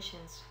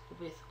extensions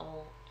with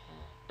all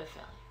a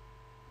value.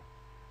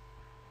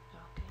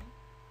 Okay.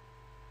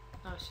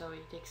 Oh, sorry,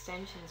 the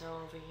extensions are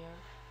over here,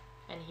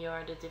 and here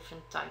are the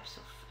different types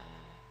of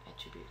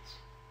attributes.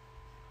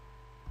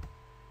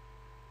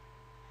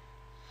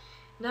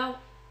 Now,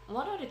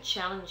 what are the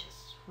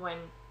challenges when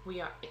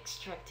we are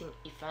extracting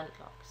event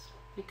logs?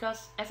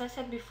 Because, as I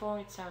said before,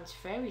 it sounds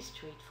very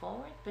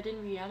straightforward, but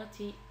in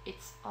reality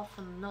it's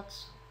often not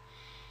so.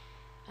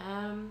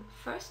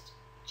 First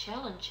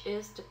challenge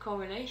is the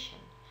correlation.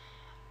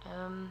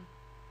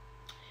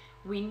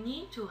 We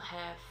need to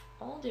have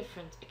all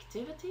different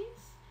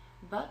activities,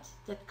 but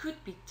that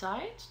could be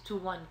tied to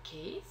one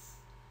case,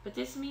 but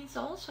this means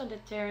also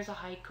that there is a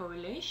high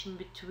correlation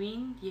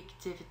between the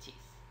activities.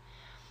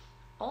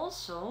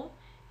 Also,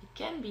 it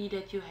can be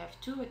that you have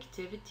 2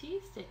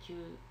 activities that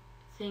you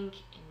think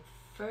in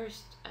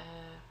first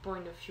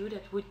point of view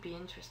that would be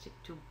interesting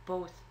to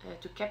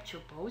to capture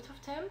both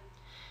of them.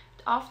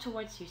 But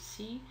afterwards you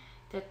see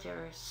that they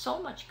are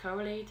so much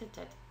correlated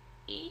that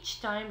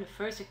each time the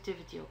first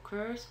activity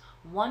occurs,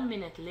 1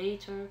 minute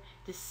later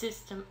the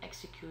system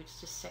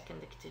executes the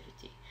second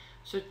activity.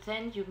 So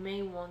then you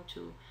may want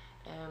to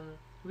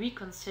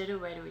reconsider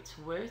whether it's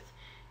worth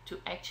to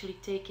actually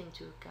take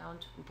into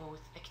account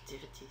both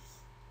activities.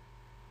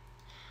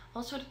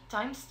 Also the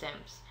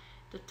timestamps.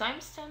 The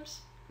timestamps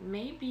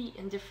may be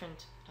in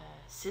different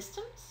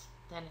systems,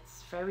 then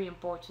it's very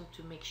important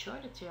to make sure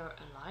that they are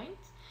aligned.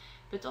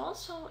 But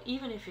also,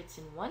 even if it's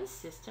in one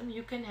system,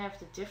 you can have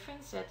the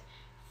difference that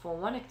for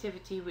one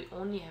activity we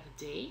only have a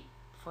day,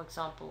 for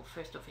example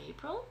 1st of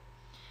April,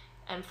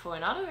 and for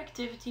another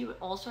activity we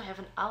also have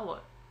an hour.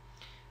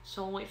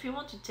 So if you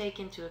want to take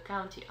into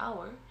account the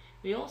hour,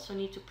 we also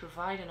need to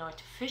provide an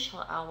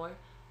artificial hour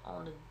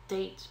on the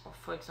date of,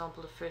 for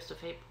example, the 1st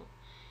of April.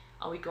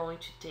 Are we going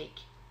to take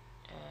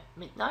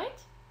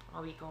midnight?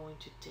 Are we going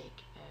to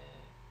take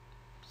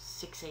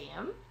 6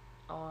 a.m.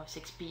 or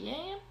 6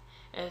 p.m.?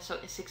 So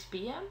 6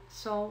 p.m.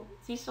 So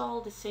these are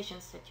all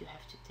decisions that you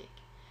have to take.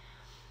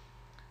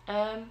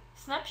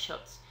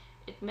 Snapshots.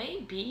 It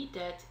may be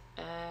that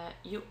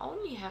you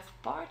only have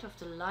part of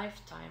the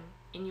lifetime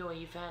in your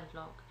event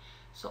log.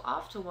 So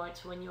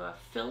afterwards, when you are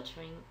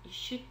filtering, you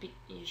should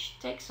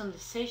take some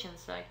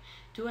decisions like,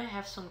 do I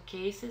have some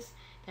cases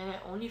that I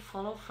only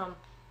follow from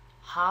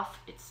half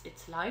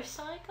its life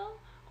cycle,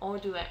 or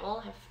do I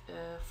all have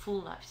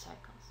full life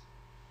cycles?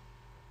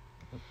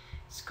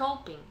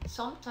 Scoping.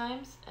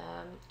 Sometimes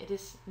it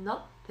is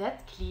not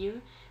that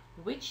clear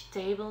which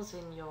tables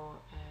in your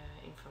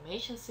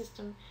information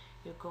system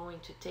you're going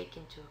to take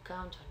into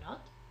account or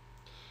not.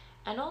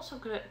 And also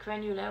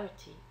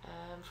granularity.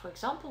 For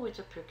example, with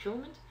the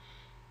procurement,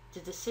 the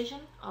decision,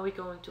 are we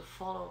going to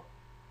follow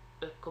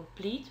a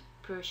complete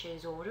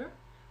purchase order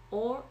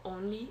or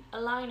only a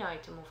line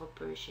item of a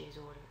purchase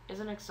order, is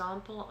an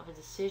example of a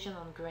decision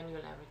on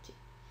granularity.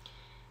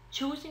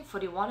 Choosing for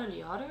the one or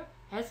the other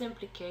has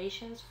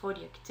implications for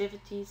the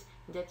activities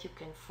that you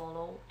can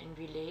follow and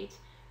relate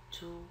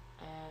to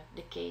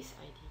the case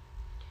ID.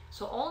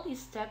 So all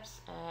these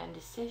steps and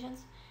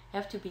decisions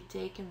have to be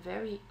taken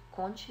very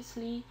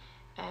consciously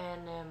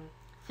and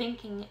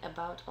thinking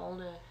about all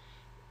the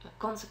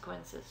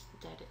consequences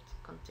that it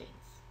contains.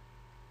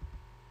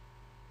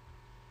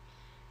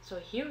 So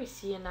here we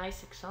see a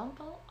nice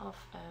example of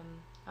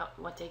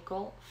what they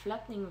call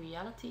flattening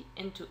reality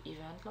into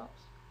event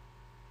logs.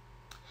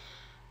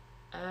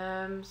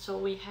 So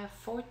we have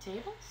 4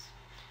 tables.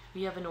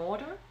 We have an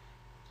order,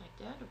 like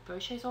that, a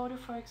purchase order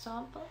for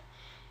example.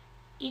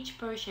 Each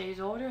purchase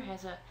order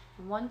has a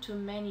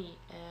one-to-many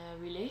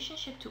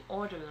relationship to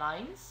order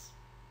lines.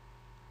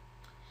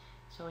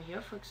 So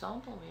here for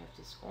example we have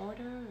this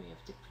order, we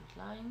have different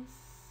lines.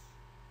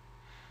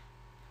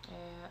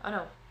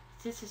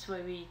 This is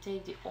where we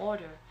take the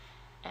order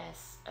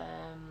as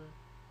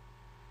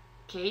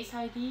case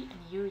ID, and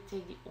here we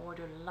take the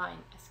order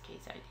line as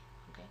case ID.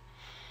 Okay.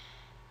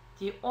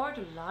 The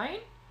order line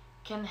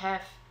can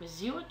have a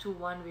 0 to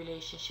 1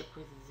 relationship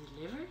with the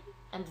delivery,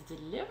 and the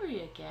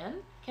delivery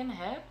again can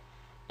have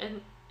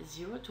a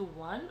 0 to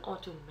 1 or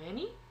to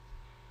many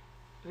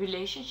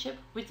relationship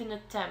with an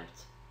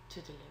attempt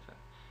to deliver.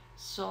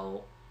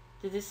 So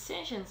the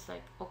decisions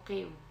like,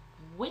 okay,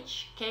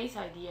 which case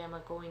ID am I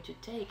going to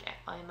take?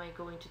 Am I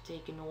going to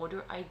take an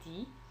order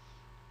ID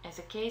as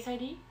a case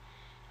ID?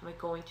 Am I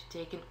going to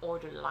take an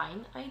order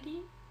line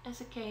ID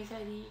as a case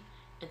ID,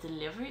 a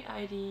delivery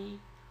ID,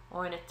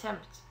 or an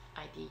attempt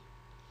ID?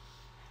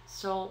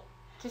 So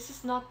this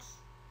is not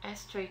as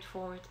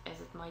straightforward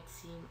as it might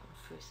seem on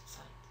first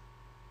sight.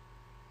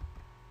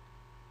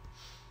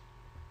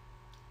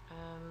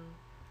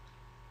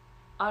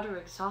 Other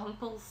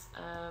examples,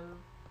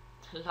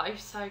 life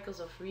cycles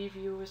of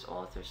reviewers,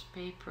 authors,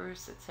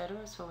 papers,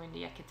 etc. So in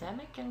the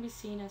academic can be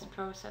seen as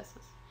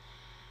processes.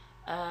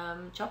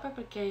 Job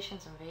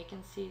applications and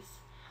vacancies,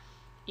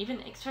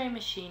 even X-ray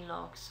machine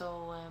logs.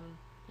 So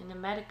in the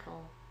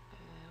medical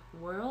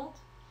world,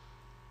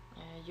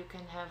 you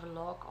can have a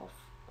log of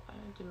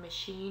the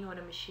machine or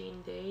the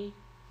machine day,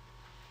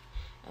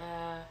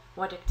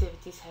 what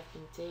activities have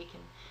been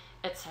taken,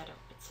 etc.,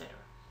 etc.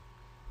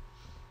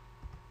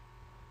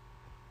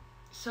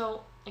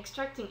 So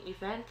extracting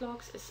event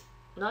logs is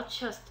not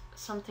just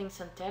something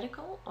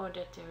synthetical, or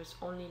that there is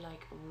only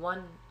like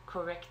one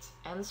correct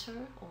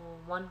answer or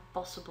one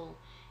possible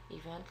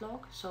event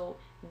log. So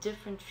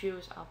different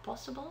views are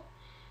possible.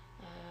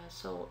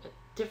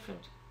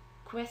 Different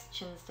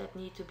questions that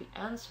need to be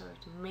answered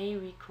may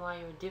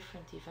require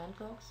different event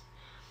logs.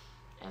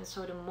 And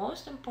so the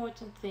most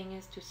important thing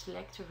is to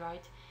select the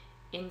right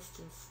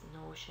instance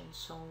notion.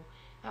 So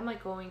am I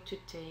going to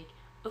take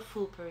a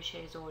full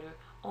purchase order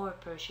or a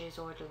purchase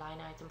order line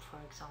item, for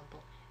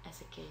example,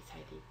 as a case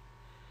ID?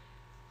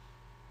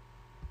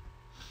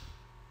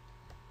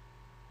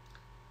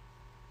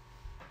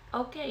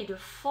 Okay, the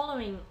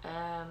following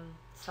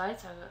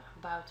slides are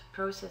about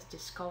process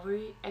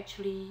discovery,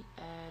 actually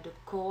the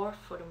core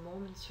for the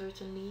moment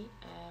certainly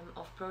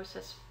of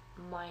process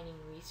mining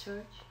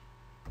research.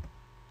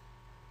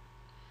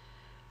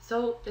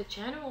 So the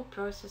general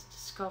process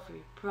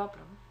discovery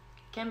problem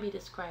can be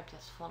described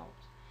as follows.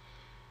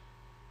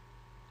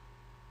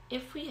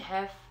 If we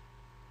have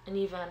an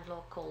event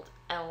log called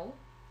L,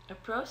 a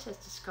process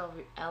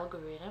discovery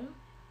algorithm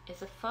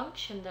is a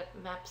function that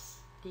maps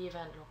the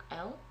event log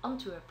L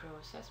onto a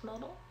process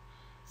model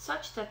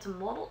such that the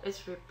model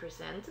is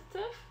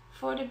representative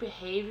for the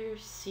behavior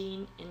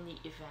seen in the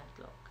event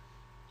log.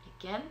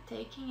 Again,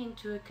 taking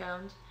into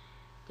account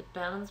the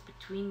balance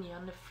between the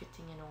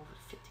underfitting and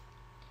overfitting.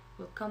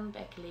 We'll come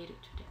back later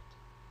to that.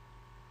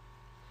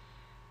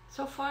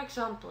 So for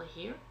example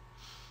here,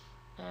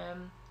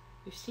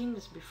 we've seen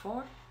this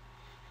before.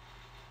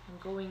 I'm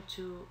going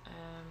to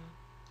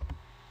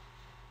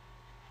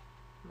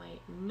my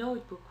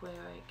notebook where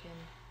I can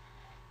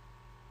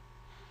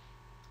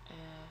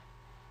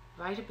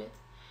write a bit.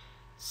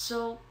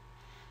 So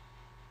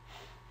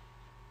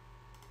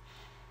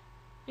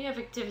we have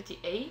activity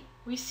A.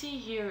 We see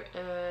here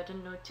the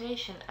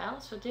notation L,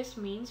 so this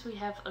means we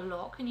have a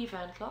log, an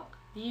event log.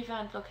 The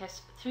event log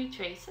has 3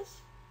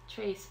 traces,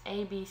 trace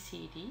A, B,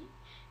 C, D,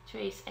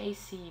 trace A,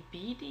 C,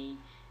 B, D,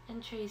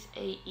 and trace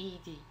A, E,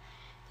 D.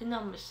 The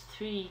numbers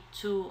 3,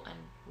 2,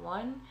 and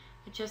 1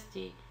 are just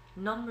the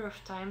number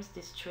of times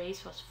this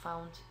trace was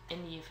found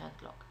in the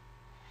event log.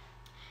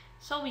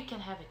 So we can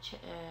have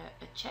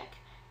a check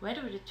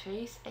whether the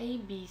trace A,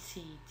 B,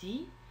 C,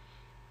 D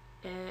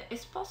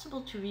is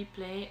possible to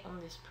replay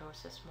on this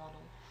process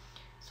model.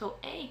 So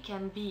A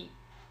can be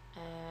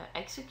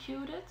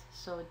executed,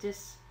 so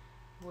this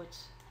would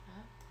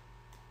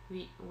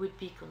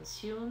be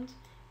consumed,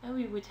 and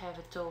we would have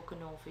a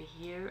token over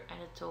here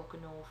and a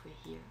token over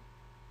here.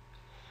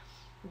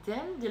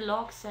 Then the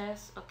log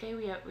says, okay,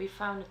 we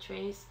found a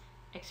trace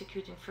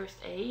executing first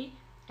A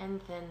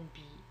and then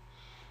B.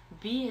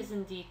 B is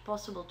indeed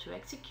possible to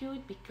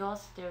execute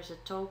because there's a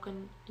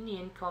token in the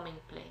incoming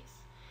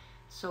place.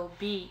 So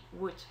B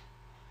would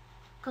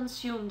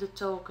consume the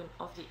token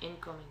of the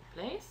incoming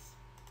place.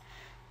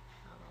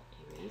 I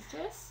will erase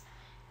this.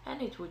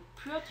 And it would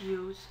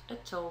produce a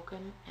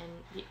token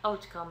in the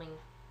outcoming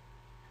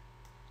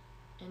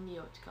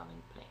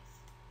place.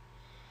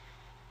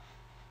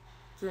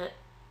 The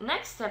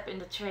next step in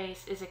the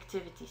trace is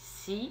activity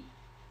C.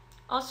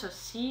 Also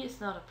C is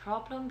not a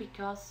problem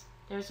because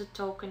there's a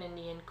token in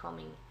the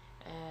incoming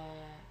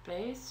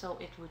place, so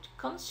it would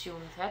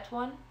consume that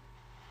one.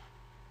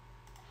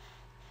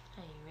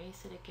 I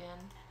erase it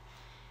again.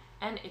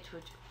 And it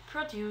would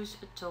produce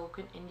a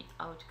token in the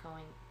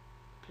outgoing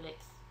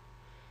place.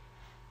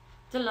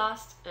 The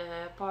last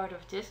part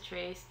of this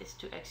trace is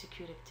to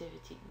execute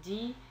activity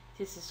D.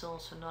 This is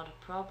also not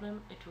a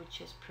problem. It would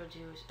just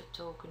produce a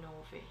token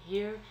over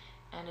here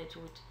and it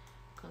would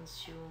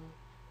consume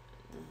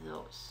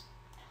those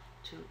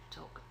 2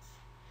 tokens.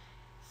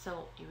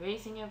 So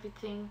erasing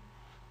everything.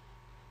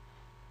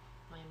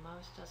 My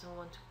mouse doesn't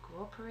want to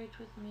cooperate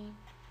with me.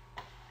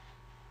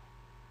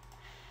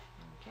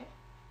 Okay.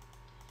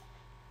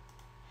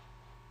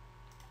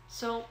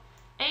 So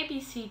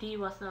ABCD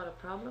was not a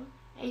problem.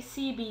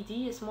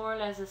 ACBD is more or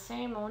less the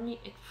same,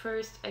 only it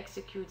first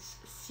executes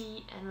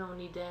C and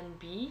only then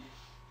B.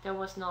 That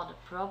was not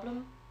a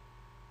problem.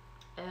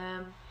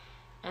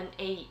 And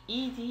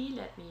AED,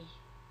 let me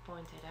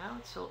point it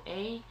out. So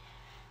A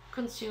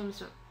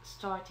consumes a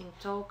starting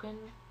token,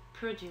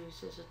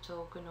 produces a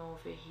token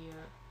over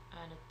here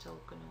and a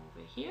token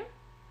over here.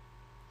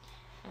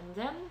 And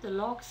then the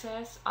log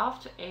says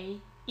after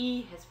A,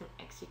 E has been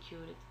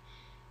executed.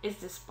 Is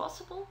this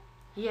possible?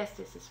 Yes,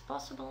 this is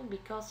possible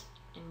because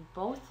in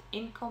both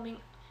incoming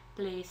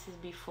places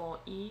before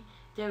E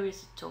there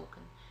is a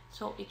token.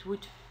 So it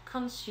would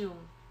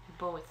consume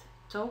both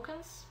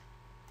tokens.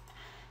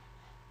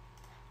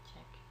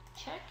 Check,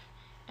 check.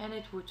 And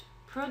it would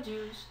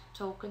produce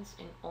tokens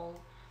in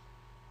all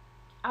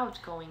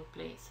outgoing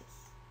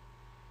places.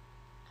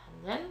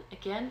 And then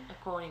again,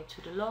 according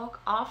to the log,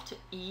 after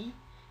E,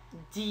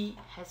 D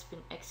has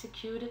been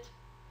executed.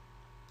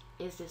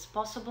 Is this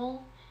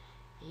possible?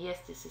 Yes,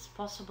 this is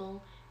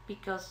possible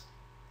because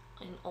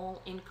in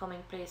all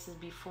incoming places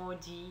before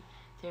D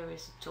there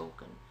is a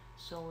token.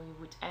 So we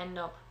would end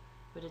up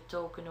with a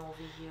token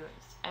over here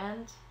as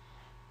AND,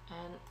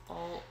 and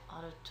all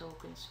other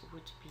tokens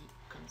would be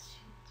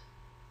consumed.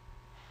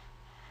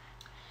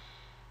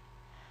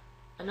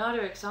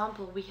 Another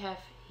example we have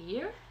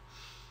here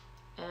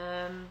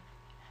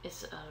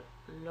is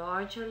a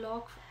larger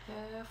log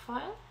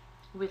file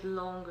with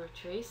longer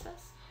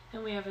traces,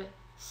 and we have a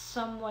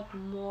somewhat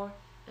more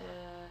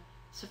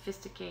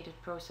sophisticated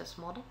process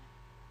model.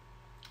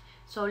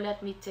 So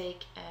let me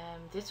take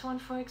this one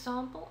for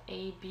example,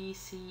 A, B,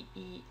 C,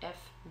 E,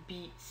 F,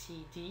 B,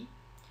 C, D.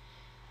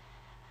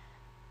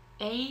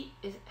 A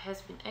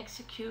has been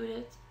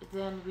executed,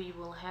 then we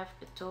will have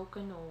a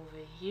token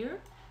over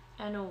here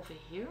and over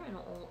here in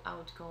all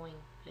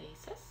outgoing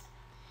places.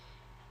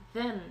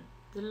 Then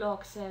the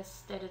log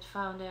says that it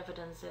found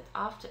evidence that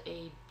after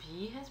A,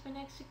 B has been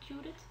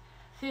executed.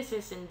 This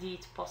is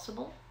indeed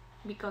possible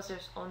because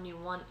there's only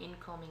one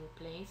incoming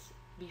place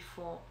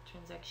before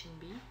transaction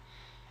B.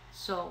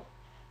 So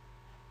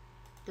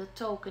the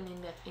token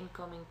in that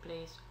incoming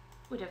place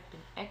would have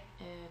been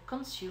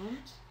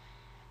consumed,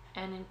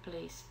 and in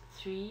place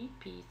 3,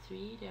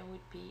 P3, there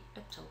would be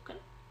a token.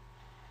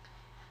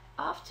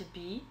 After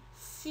B,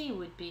 C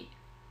would be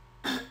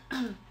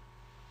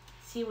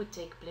C would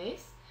take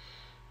place.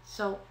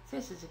 So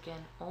this is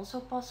again also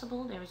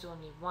possible. There is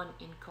only one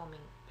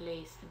incoming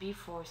place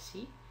before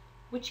C,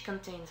 which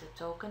contains a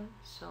token.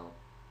 So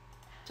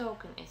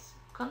token is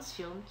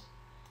consumed,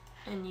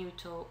 a new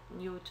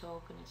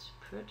token is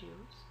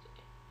produced.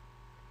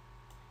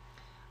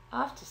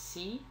 After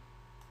C,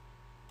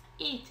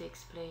 E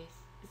takes place.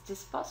 Is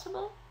this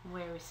possible?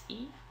 Where is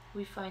E?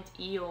 We find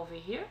E over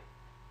here.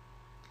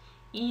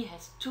 E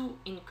has two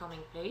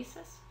incoming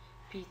places,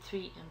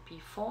 P3 and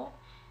P4,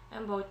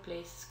 and both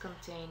places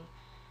contain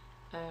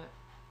a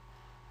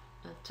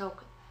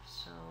token.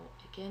 So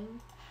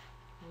again,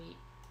 we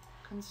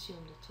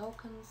consume the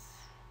tokens.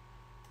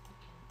 We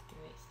can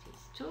erase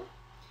these two,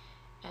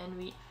 and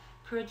we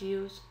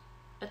produce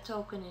a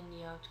token in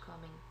the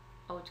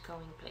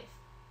outgoing place.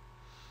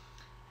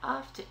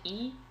 After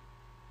E,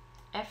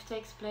 F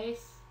takes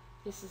place.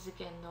 This is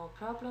again no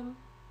problem.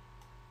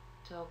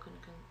 Token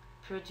can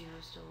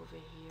produced over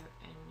here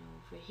and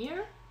over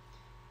here,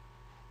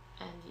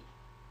 and the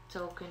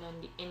token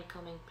and the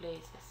incoming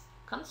place is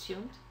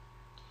consumed.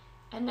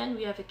 And then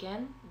we have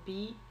again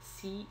B,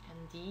 C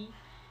and D.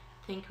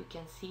 I think we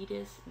can see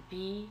this.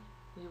 B,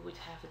 we would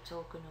have a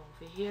token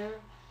over here.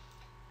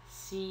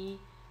 C,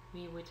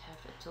 we would have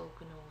a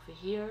token over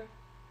here,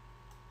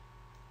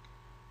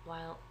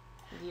 while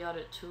the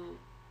other two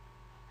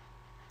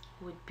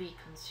would be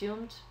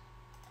consumed.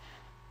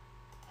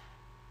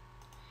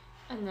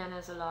 And then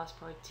as a last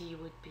part, D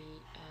would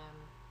be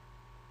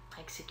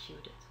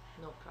executed,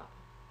 no problem.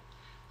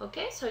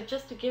 Okay, so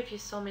just to give you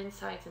some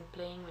insight in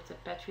playing with the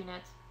battery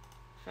net,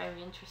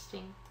 very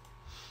interesting.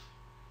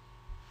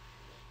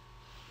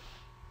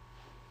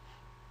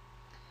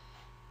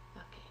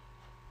 Okay,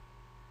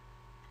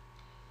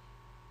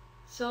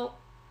 so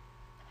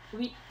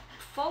we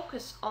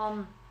focus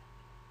on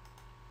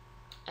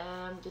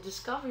the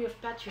discovery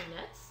of battery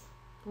nets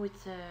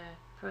with the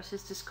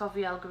process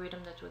discovery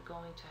algorithm that we're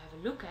going to have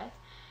a look at,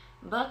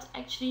 but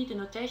actually the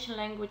notation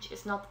language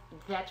is not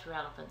that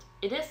relevant.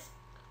 It is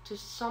to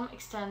some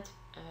extent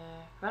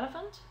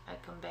relevant. I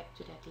come back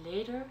to that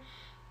later,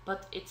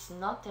 but it's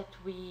not that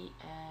we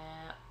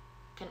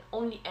can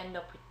only end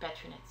up with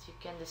battery nets. You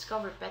can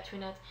discover battery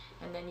net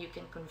and then you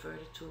can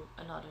convert it to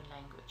another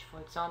language. For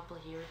example,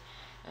 here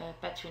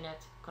battery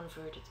net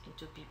converted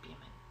into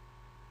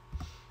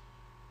BPMN.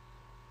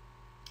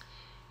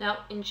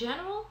 Now, in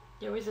general,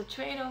 there is a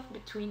trade-off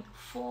between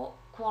 4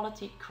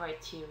 quality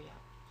criteria.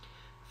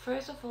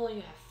 First of all,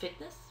 you have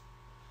fitness.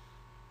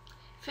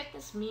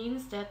 Fitness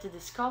means that the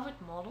discovered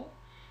model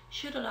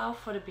should allow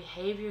for the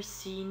behavior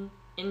seen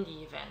in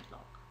the event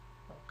log.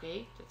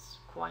 Okay, that's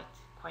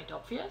quite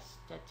obvious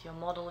that your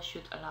model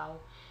should allow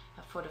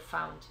for the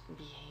found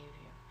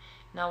behavior.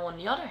 Now, on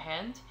the other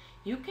hand,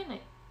 you can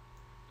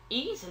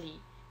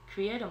easily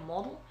create a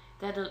model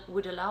that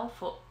would allow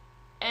for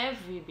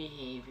every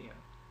behavior.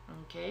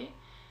 Okay,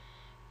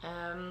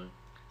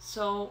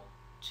 so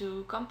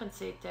to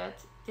compensate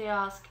that, they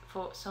ask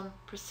for some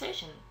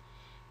precision.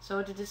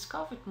 So the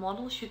discovered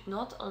model should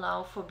not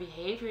allow for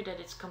behavior that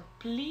is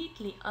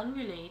completely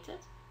unrelated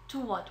to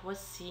what was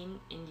seen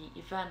in the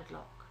event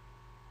log.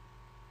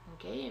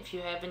 Okay, if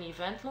you have an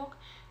event log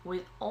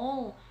with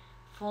all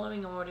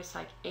following orders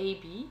like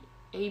AB,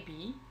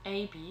 AB,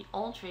 AB,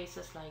 all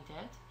traces like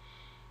that,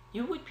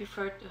 you would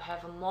prefer to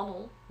have a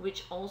model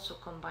which also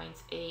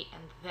combines A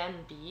and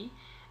then B,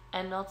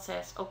 and not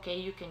says, okay,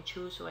 you can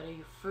choose whether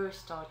you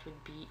first start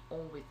with B or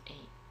with A.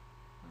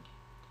 Okay.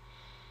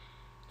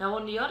 Now,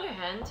 on the other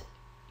hand,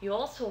 you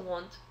also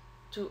want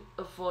to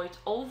avoid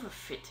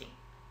overfitting.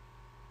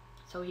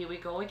 So here we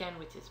go again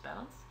with this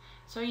balance.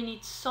 So you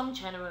need some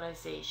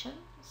generalization,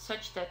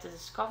 such that the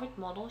discovered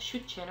model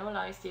should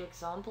generalize the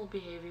example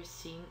behavior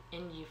seen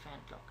in the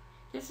event log.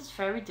 This is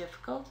very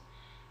difficult,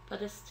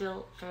 but is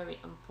still very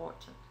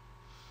important.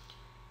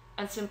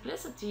 And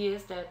simplicity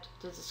is that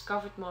the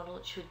discovered model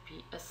should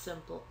be as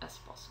simple as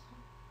possible.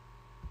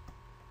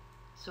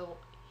 So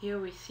here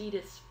we see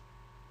this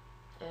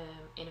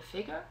in a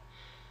figure.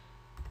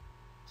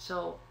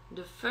 So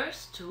the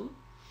first two,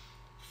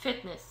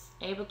 fitness,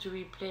 able to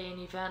replay an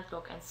event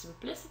log, and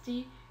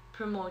simplicity,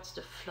 promotes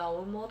the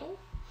flower model.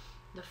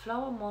 The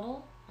flower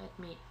model, let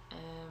me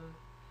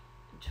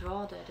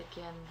draw that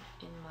again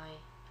in my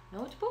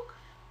notebook.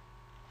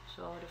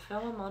 So the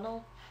flower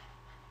model,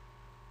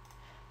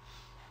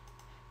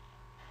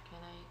 can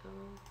I go?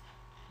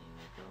 Here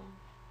we go.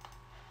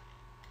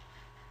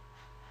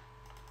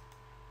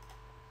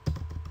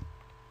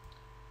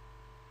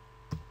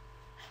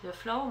 The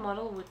flower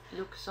model would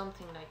look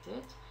something like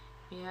that.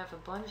 We have a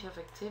bunch of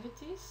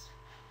activities.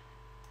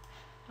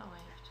 Oh, I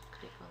have to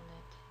click on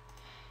that.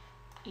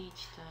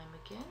 each time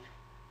again.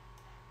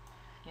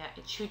 Yeah,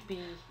 it should be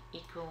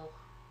equal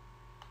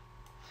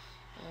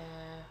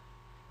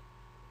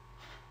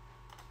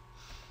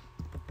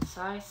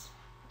size.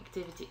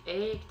 Activity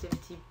A,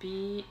 activity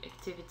B,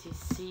 activity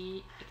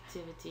C,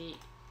 activity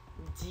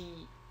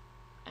D,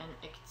 and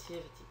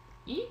activity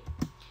E.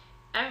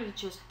 And we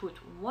just put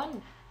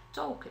one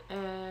token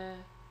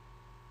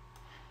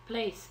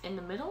place in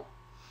the middle.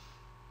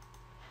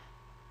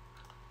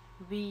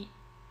 We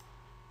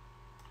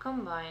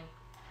combine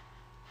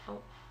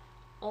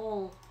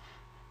all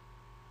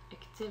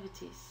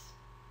activities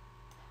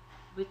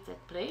with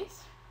that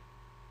place.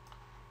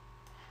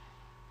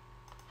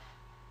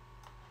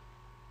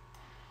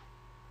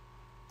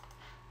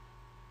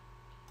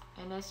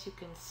 And as you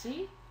can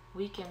see,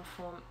 we can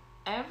form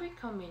every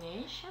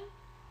combination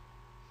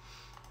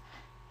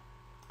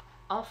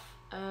of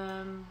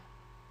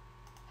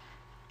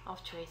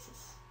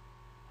traces.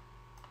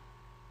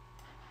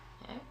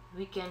 Yeah,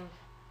 we can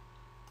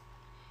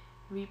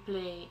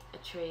replay a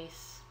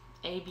trace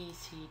A, B,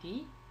 C,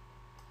 D.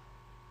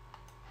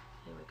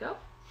 Here we go.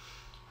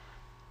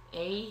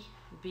 A,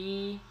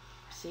 B,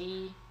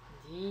 C,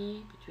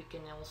 D, but we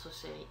can also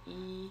say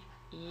E,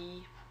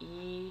 E,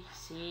 E,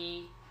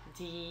 C,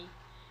 D.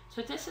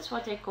 So this is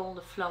what they call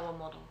the flower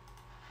model.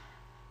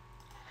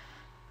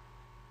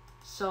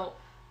 So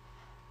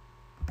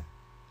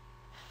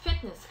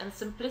fitness and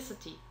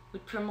simplicity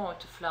would promote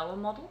the flower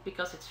model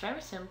because it's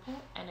very simple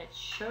and it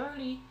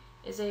surely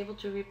is able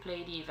to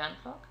replay the event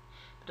log.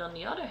 But on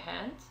the other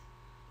hand,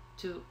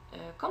 to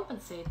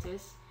compensate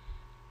this,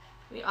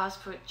 we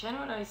ask for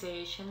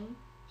generalization,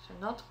 so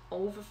not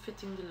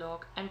overfitting the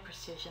log, and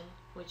precision,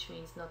 which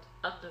means not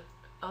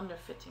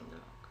underfitting the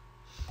log.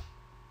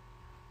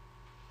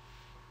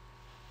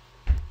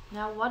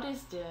 Now, what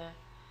is the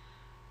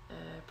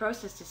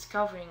process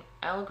discovering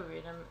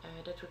algorithm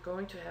that we're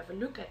going to have a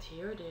look at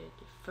here? The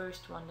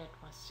first one that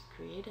was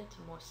created,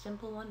 the more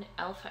simple one,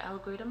 the alpha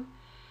algorithm.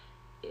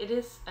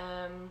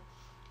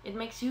 It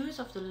makes use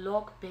of the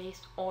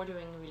log-based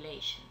ordering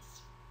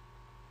relations.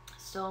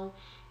 So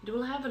it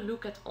will have a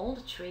look at all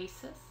the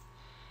traces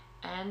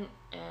and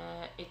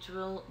it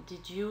will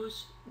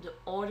deduce the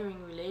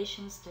ordering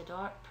relations that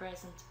are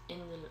present in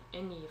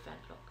the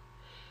event log.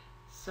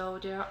 So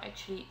there are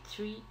actually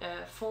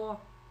four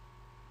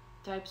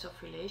types of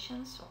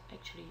relations, or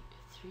actually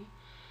three.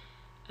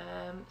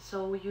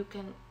 So you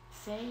can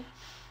say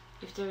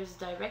if there is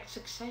direct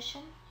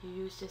succession, you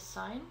use this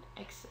sign,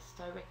 X is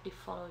directly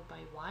followed by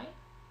Y.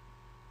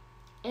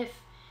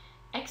 If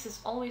X is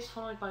always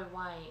followed by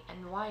Y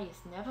and Y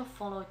is never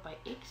followed by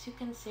X, you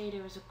can say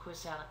there is a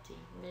causality,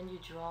 and then you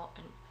draw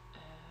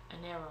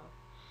an arrow.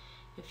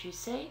 If you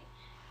say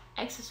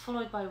X is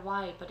followed by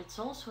Y but it's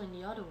also in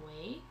the other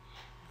way,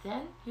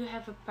 then you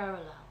have a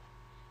parallel.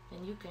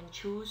 Then you can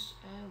choose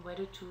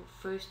whether to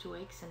first to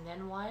X and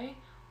then Y,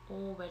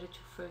 or whether to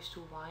first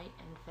to Y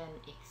and then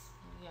X.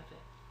 And we have a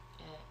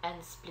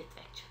and split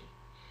actually.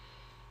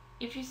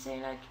 If you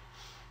say like,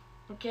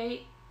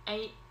 okay,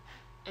 I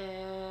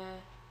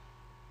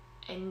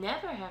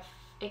never have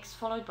X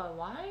followed by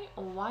Y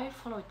or Y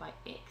followed by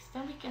X,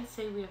 then we can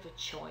say we have a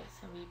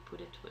choice and we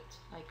put it with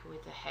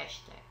a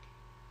hashtag.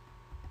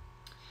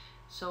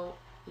 So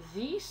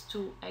these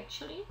two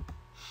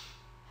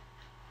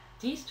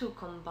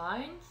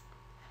combined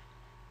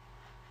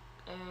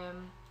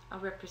are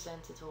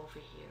represented over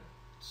here.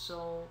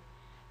 So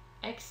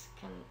X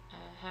can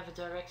have a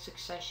direct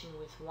succession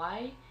with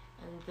Y,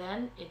 and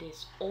then it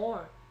is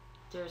or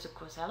there is a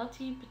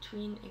causality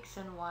between X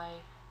and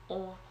Y,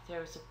 or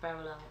there is a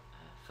parallel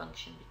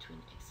function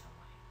between X and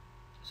Y.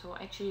 So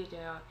actually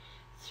there are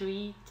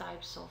three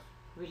types of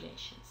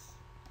relations.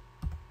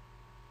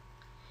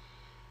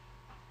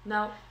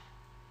 Now,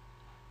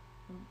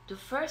 the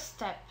first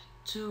step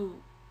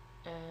to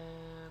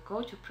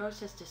go to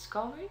process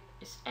discovery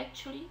is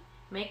actually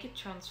make a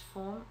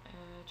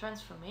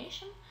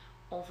transformation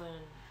of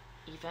an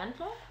event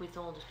log with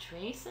all the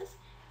traces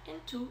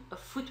into a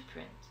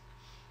footprint.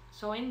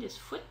 So in this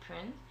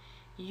footprint,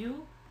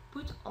 you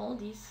put all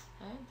these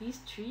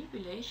three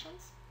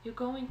relations. You're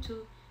going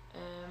to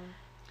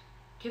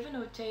give a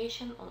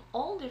notation on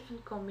all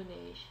different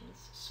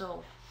combinations.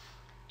 So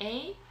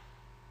A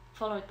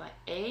followed by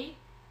A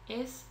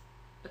is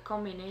a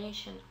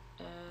combination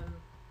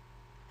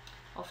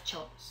of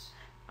choice.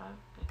 I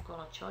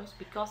call it choice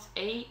because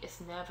A is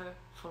never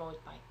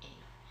followed by A.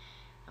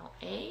 Now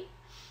A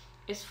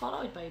is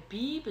followed by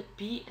B, but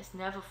B is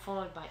never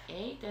followed by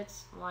A.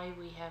 That's why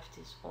we have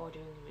this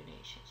ordering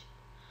relationship.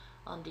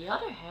 On the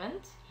other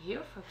hand,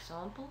 here for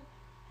example,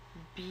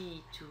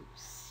 B to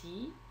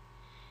C,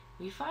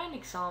 we find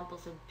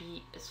examples that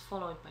B is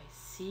followed by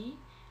C,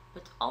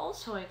 but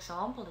also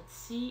example that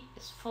C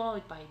is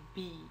followed by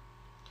B.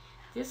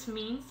 This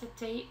means that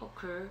they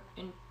occur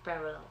in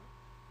parallel.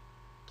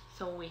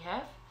 So we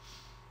have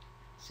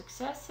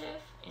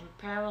successive, in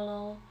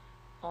parallel,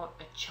 or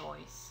a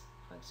choice.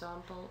 For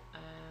example,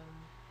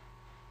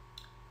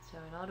 so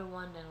another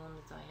one then on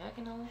the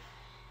diagonal.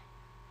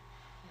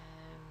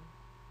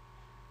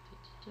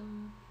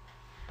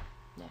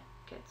 Yeah,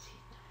 can't see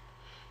it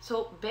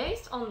So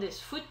based on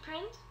this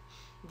footprint,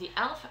 the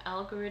alpha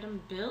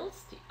algorithm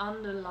builds the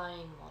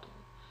underlying model.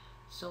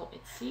 So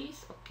it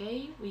sees,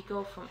 okay, we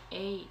go from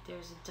A,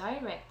 there's a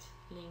direct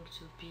link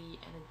to B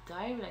and a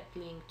direct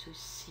link to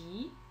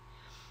C,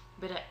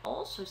 but I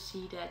also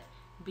see that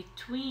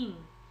between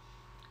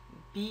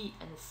B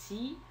and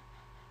C,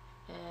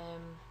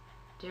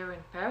 they're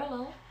in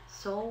parallel,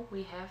 so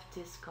we have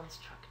this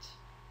construct,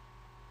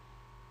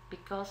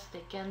 because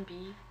they can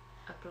be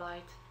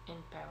applied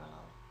in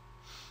parallel.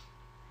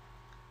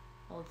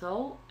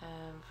 Although,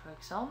 for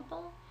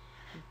example,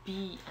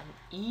 B and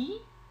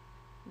E,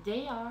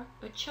 they are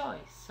a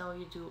choice. So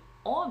you do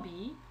or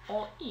B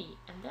or E,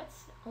 and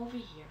that's over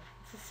here.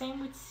 It's the same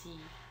with C.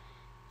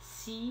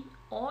 C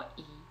or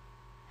E.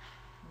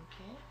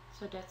 Okay,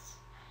 so that's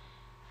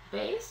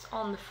based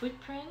on the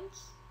footprint.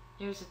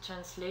 There's a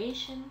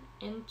translation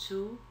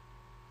into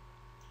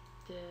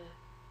the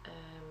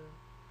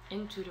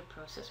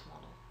process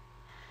model.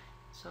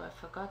 So I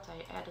forgot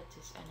I added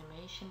this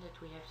animation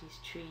that we have these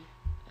three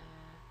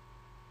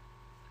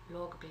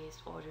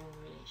log-based ordering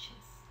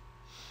relations.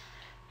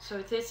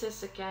 So this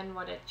is again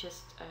what I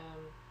just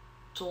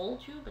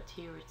told you, but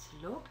here it's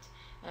logged.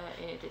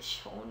 It is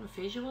shown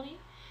visually.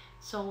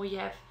 So we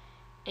have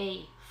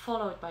A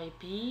followed by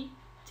B,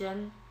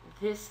 then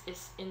this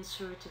is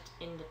inserted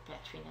in the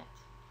Petri net.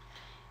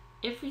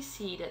 If we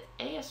see that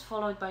A is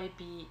followed by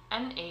B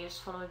and A is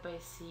followed by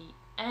C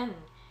and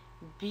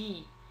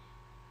B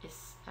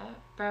is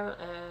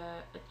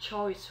a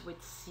choice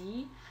with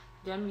C,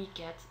 then we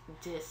get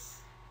this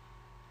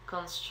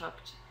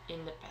construct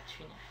in the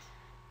Petri net.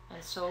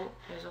 And so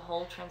there's a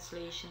whole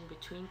translation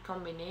between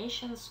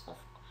combinations of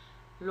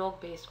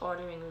log-based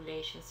ordering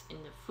relations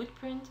in the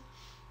footprint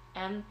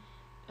and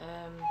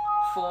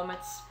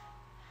formats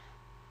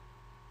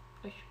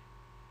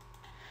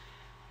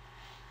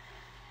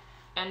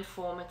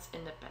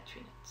in the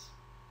Petri net.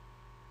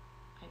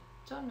 I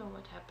don't know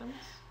what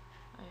happens.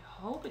 I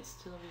hope it's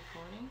still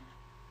recording.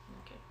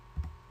 Okay.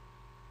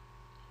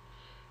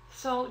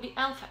 So the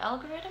alpha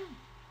algorithm,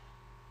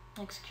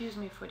 excuse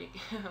me for the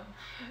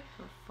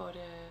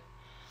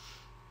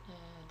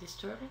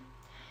disturbing.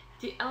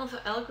 The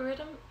alpha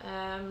algorithm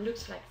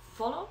looks like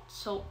followed.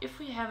 So if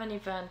we have an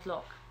event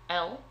log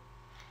L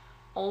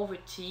over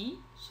T,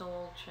 so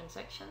all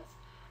transactions,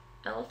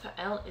 alpha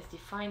L is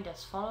defined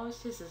as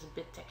follows. This is a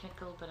bit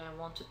technical, but I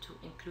wanted to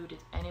include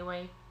it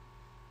anyway.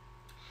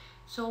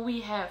 So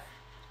we have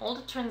all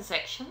the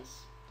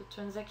transactions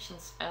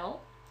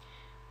L,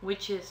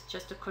 which is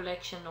just a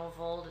collection of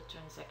all the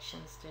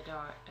transactions that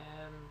are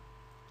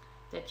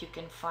that you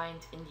can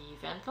find in the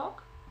event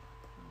log.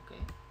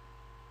 Okay.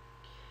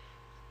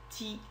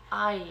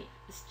 TI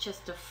is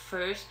just the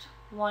first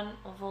one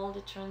of all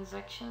the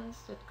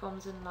transactions that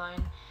comes in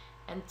line,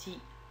 and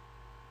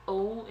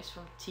TO is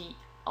from T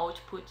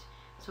output,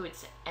 so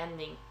it's an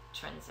ending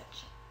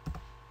transaction.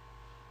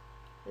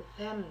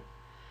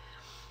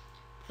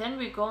 Then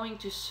we're going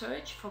to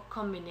search for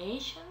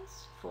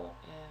combinations,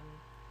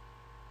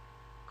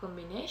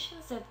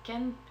 combinations that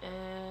can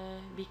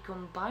be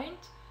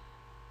combined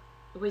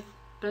with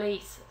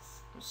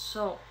places.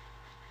 So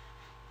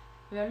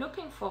we are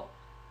looking for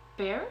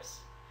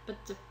pairs, but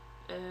the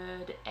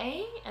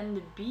A and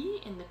the B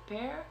in the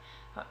pair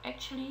are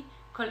actually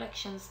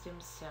collections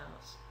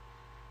themselves.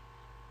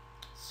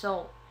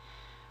 So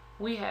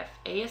we have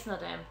A is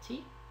not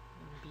empty,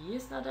 B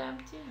is not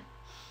empty.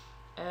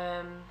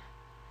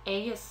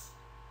 A is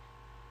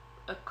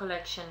a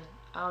collection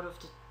out of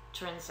the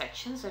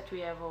transactions that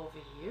we have over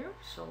here,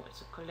 so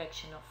it's a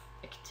collection of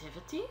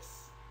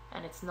activities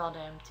and it's not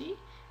empty.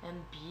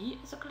 And B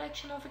is a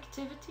collection of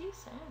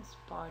activities, it's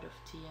part of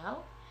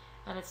TL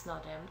and it's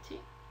not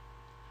empty.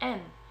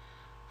 And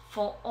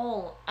for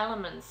all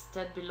elements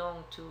that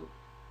belong to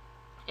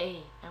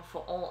A and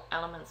for all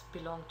elements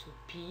belong to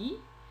B,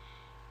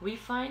 we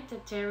find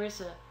that there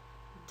is a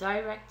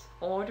direct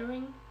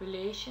ordering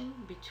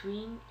relation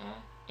between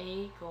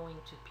A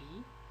going to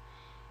B,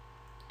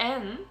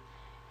 and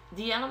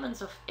the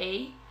elements of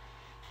A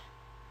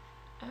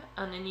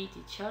underneath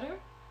each other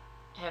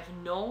have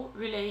no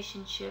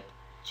relationship,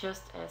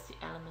 just as the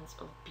elements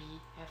of B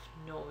have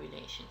no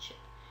relationship.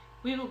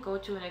 We will go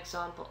to an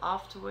example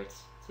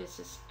afterwards. This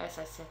is, as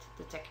I said,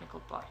 the technical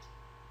part.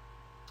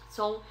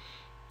 So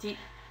the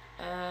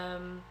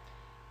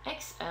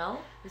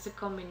XL is a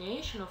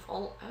combination of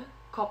all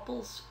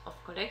couples of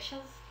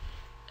collections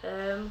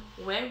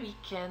where we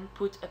can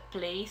put a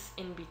place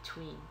in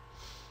between.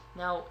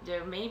 Now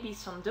there may be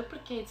some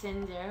duplicates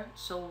in there,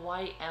 so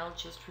YL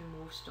just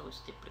removes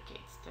those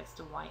duplicates. That's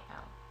the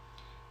YL.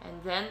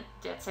 And then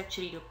that's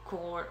actually the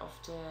core of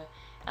the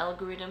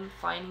algorithm,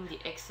 finding the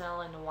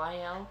XL and the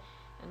YL,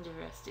 and the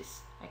rest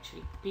is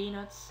actually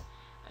peanuts.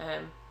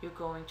 You're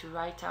going to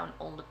write down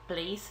all the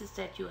places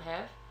that you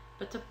have,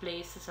 but the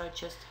places are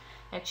just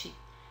actually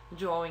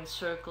drawing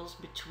circles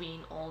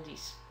between all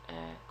these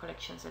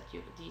collections that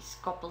these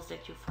couples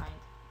that you find.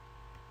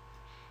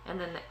 And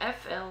then the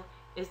FL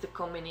is the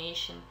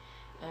combination,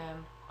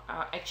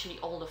 are actually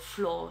all the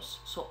flows,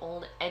 so all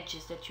the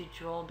edges that you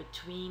draw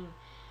between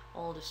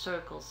all the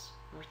circles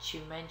which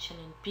you mention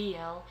in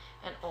PL,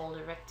 and all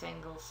the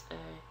rectangles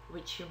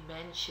which you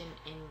mention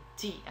in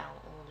TL,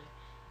 all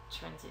the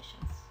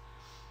transitions.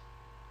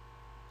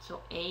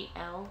 So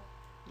AL,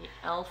 the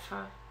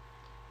alpha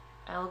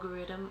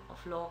algorithm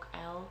of log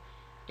L,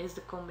 is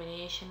the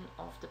combination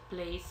of the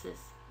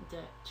places,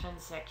 the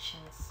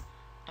transactions,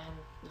 and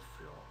the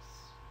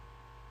flows.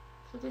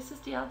 So this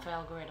is the alpha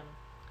algorithm.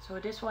 So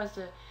this was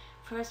the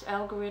first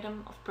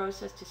algorithm of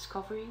process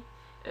discovery.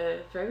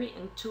 Very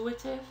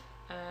intuitive.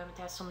 It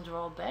has some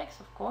drawbacks,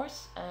 of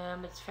course.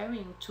 It's very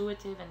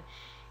intuitive and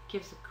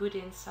gives a good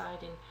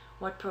insight in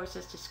what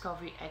process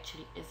discovery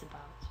actually is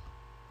about.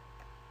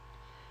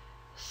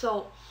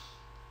 So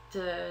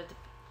the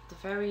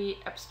very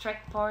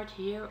abstract part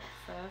here of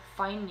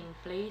finding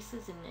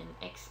places in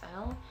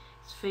XL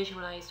is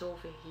visualized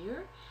over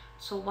here.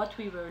 So what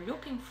we were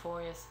looking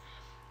for is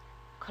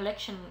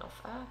collection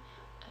of a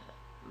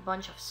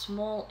bunch of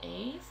small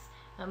a's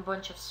and a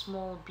bunch of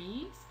small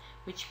b's,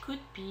 which could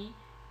be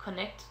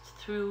connected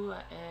through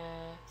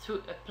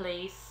a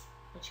place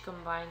which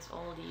combines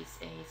all these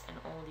a's and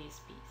all these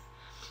b's.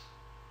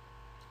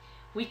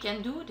 We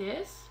can do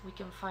this, we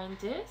can find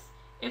this,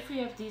 if we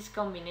have these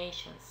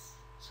combinations.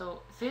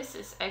 So this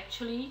is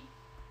actually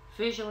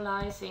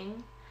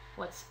visualizing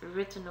what's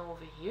written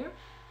over here.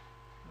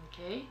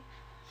 Okay.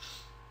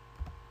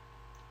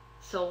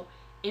 So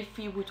if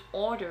we would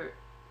order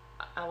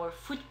our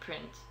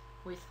footprint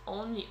with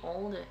only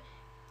all the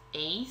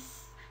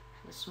A's,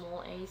 the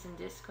small A's in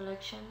this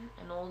collection,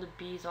 and all the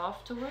B's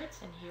afterwards,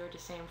 and here the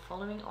same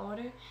following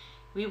order,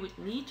 we would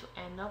need to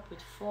end up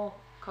with 4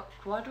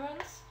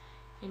 quadrants,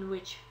 in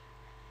which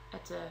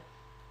at the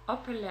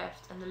upper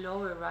left and the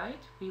lower right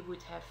we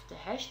would have the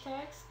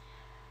hashtags,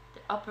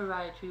 the upper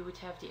right we would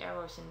have the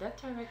arrows in that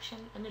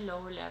direction, and the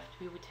lower left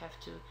we would have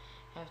to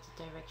have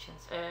the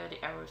directions,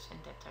 the arrows in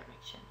that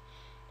direction.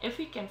 If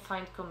we can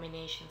find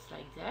combinations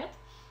like that,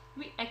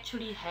 we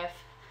actually have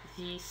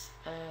these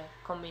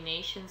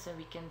combinations, and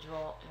we can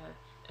draw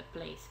a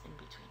place in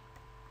between.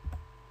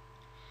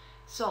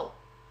 So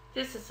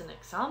this is an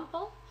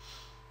example.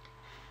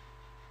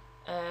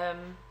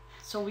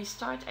 So we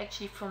start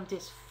actually from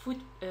this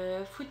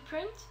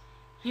footprint.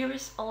 Here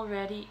is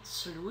already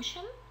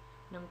solution,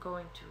 and I'm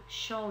going to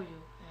show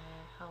you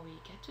how we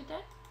get to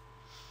that.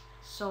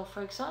 So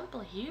for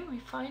example, here we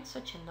find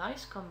such a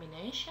nice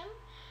combination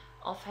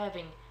of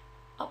having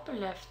upper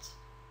left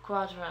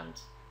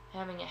quadrant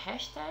having a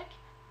hashtag,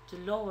 the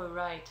lower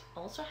right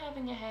also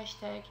having a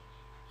hashtag.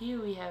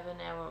 Here we have an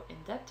arrow in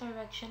that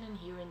direction and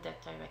here in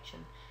that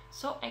direction.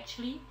 So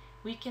actually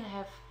we can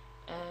have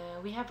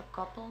we have a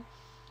couple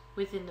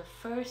within the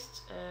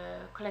first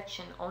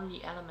collection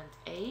only element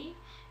A,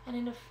 and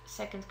in the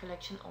second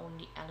collection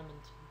only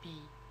element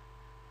B.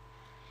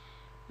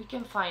 We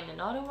can find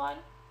another one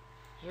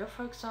here,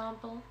 for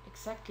example,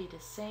 exactly the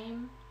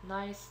same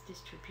nice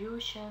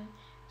distribution.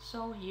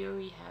 So here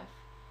we have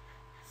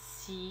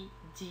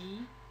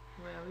CD,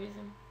 where is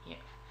it? Here,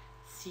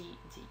 CD.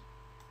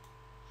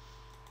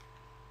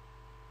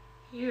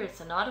 Here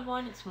is another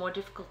one. It's more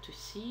difficult to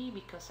see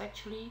because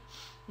actually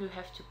you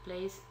have to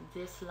place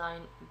this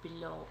line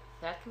below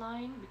that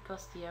line,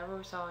 because the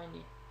arrows are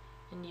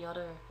in the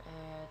other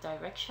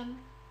direction,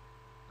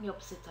 the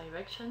opposite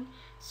direction.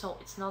 So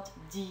it's not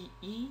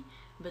DE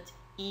but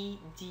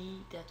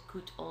ED. That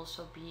could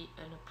also be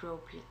an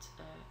appropriate,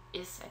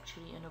 is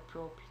actually an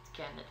appropriate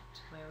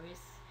candidate. Where is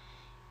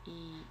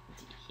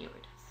ED? Here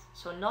it is.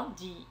 So not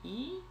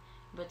DE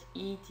but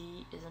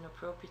ED is an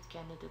appropriate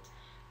candidate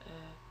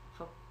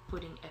for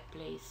putting a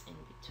place in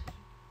between.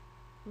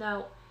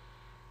 Now,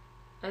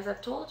 as I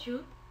told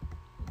you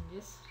in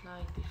this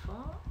slide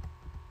before,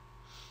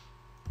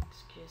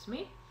 excuse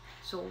me,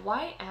 so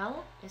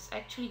YL is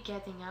actually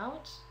getting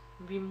out,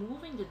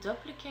 removing the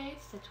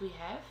duplicates that we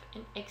have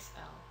in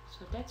XL.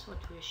 So that's what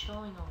we're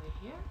showing over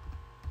here.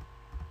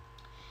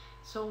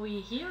 So we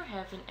here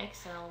have in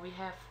XL, we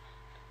have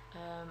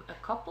a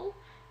couple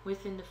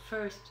within the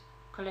first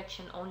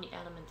collection only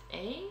element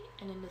A,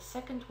 and in the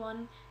second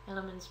one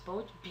elements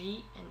both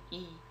B and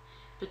E.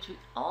 But we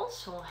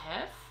also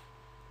have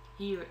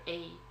here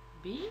A,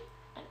 B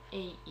and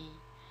AE.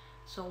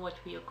 So what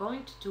we are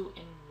going to do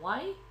in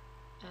YL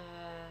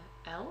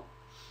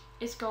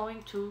is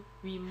going to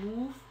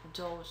remove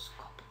those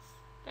couples.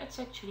 That's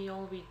actually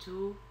all we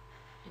do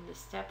in the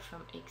step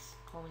from X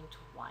going to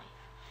Y.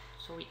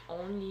 So we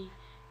only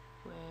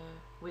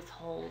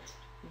withhold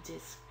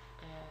this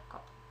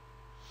couple.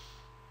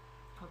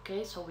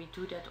 Okay, so we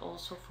do that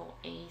also for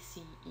ACE.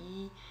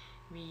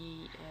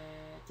 We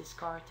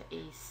discard the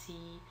AC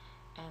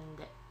and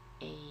the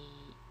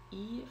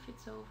AE if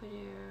it's over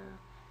there.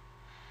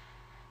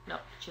 No,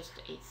 just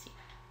the AC.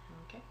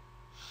 Okay.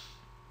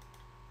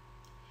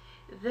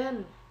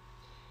 Then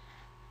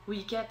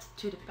we get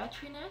to the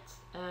Patrinet.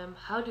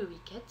 How do we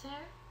get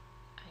there?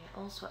 I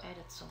also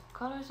added some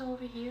colors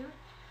over here.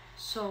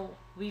 So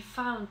we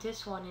found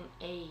this one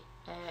in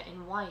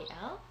in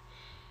YL,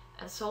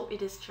 and so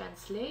it is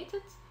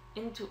translated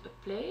into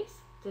a place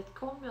that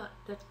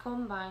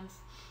combines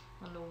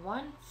on the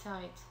one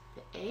side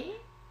the A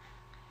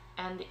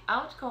And the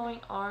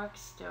outgoing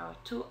arcs, there are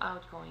 2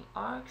 outgoing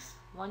arcs,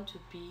 one to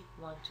B,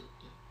 one to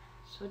E.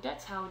 So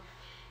that's how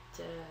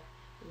the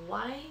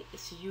Y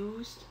is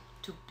used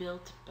to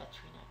build the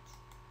battery net.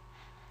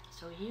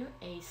 So here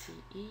ACE,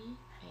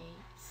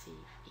 ACE,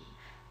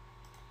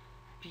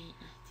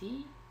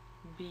 BED,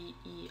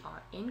 BE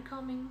are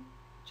incoming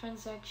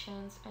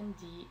transactions and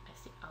D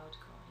as the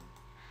outgoing,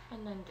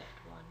 and then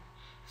that one.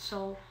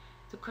 So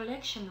the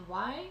collection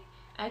Y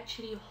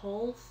actually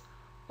holds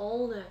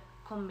all the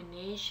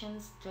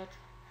combinations that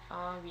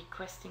are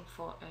requesting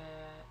for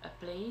a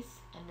place,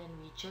 and then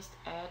we just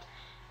add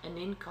an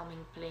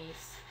incoming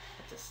place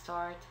at the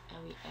start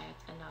and we add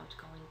an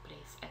outgoing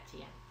place at the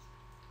end.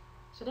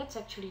 So that's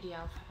actually the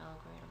alpha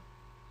algorithm.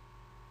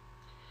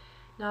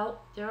 Now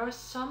there are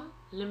some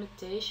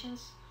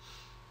limitations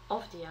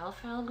of the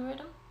alpha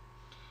algorithm,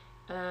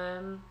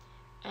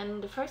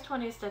 and the first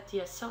one is that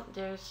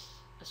there's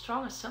a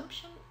strong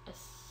assumption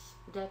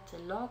that the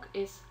log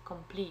is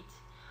complete.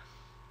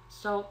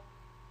 So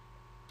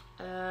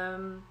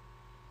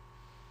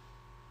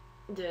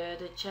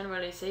the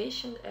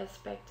generalization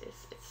aspect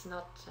it's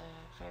not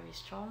very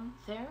strong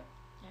there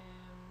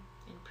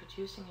in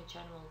producing a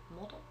general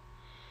model,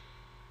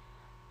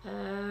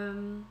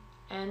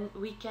 and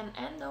we can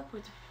end up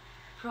with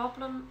a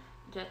problem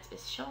that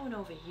is shown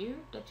over here,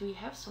 that we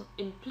have some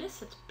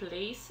implicit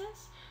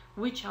places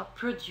which are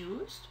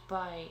produced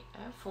by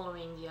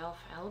following the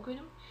alpha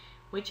algorithm,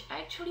 which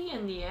actually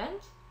in the end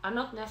are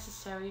not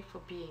necessary for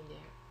being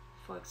there.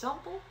 For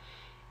example,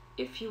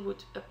 if you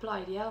would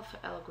apply the alpha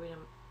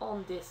algorithm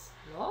on this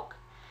log,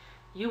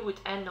 you would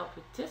end up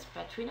with this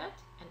battery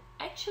net, and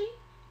actually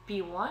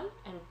P1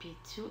 and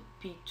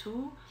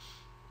P2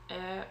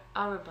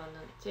 are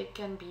abundant. They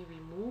can be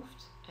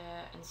removed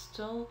and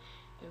still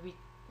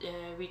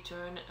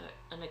return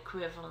an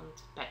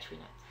equivalent battery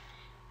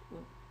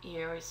net.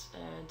 Here is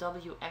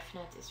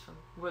WFnet is from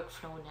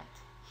workflow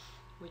net,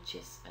 which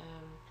is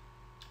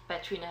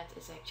battery net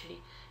is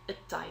actually a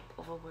type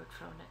of a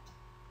workflow net.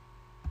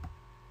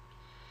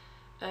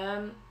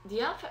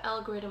 The alpha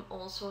algorithm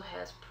also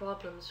has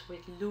problems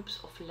with loops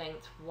of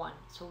length 1.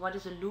 So what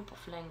is a loop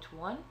of length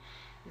 1?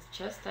 It's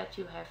just that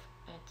you have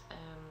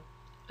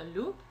a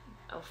loop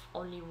of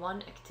only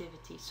one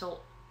activity. So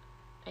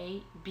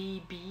A,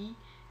 B, B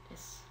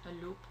is a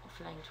loop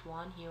of length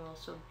 1. Here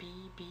also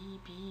B, B,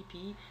 B,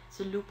 B is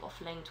a loop of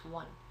length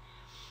 1.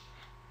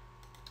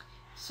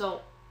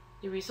 So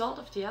the result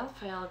of the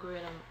alpha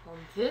algorithm on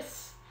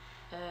this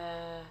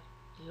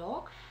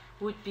log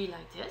would be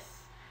like this.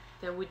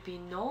 There would be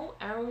no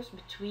arrows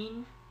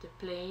between the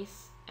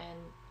place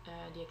and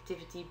the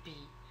activity B.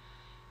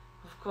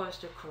 Of course,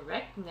 the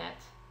correct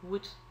net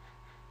would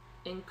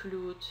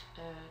include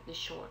the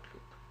short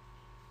loop.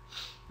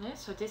 Yeah,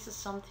 so this is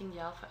something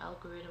the alpha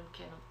algorithm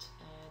cannot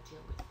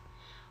deal with.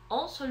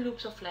 Also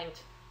loops of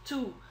length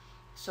 2,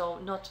 so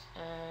not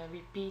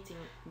repeating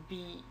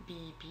B,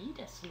 B, B,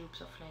 that's loops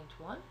of length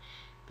 1,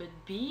 but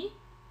B,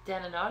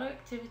 then another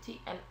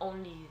activity, and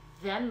only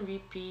then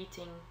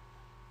repeating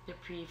the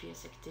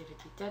previous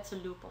activity. That's a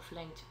loop of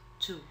length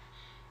 2.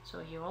 So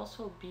here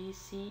also B,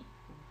 C,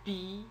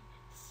 B,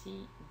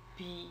 C,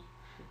 B,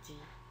 D.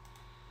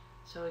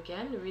 So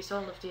again, the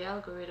result of the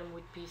algorithm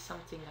would be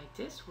something like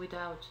this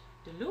without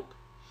the loop,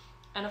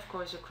 and of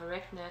course the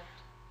correct net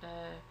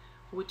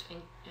would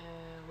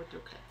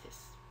look like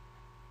this.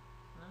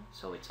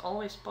 So it's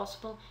always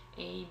possible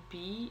A,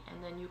 B,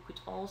 and then you could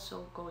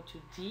also go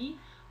to D,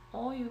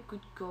 or you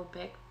could go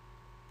back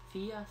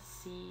via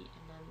C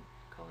and then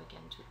go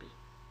again to B.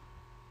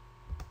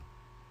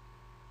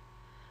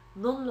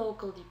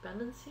 Non-local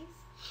dependencies.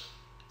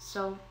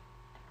 So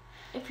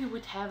if we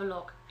would have a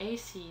log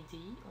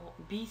ACD or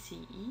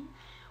BCE,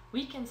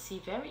 we can see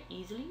very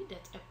easily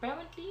that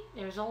apparently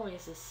there's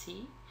always a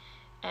C,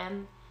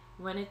 and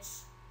when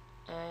it's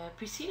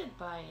preceded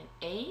by an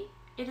A,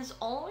 it is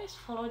always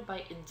followed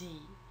by a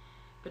D.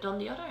 But on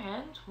the other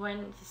hand,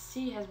 when the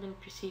C has been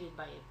preceded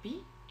by a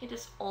B, it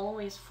is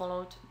always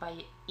followed by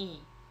an E.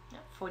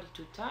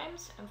 42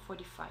 times and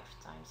 45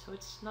 times. So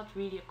it's not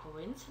really a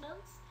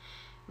coincidence,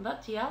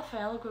 but the alpha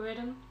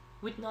algorithm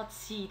would not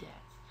see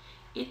that.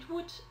 It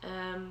would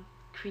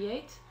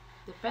create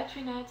the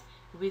battery net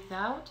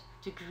without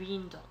the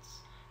green dots.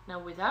 Now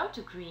without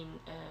the green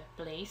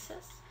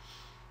places,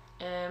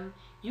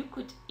 you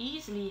could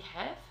easily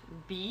have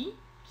B,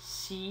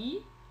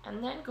 C,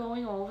 and then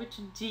going over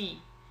to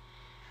D.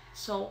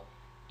 So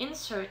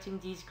inserting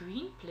these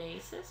green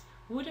places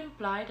would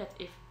imply that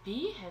if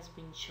B has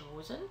been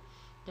chosen,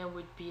 there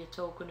would be a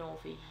token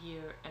over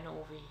here and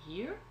over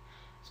here.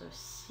 So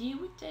C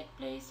would take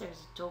place,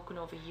 there's a token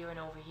over here and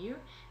over here,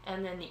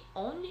 and then the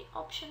only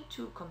option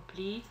to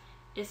complete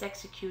is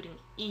executing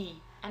E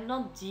and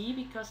not D,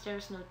 because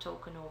there's no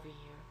token over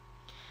here.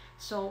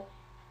 So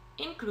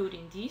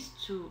including these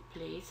two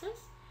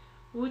places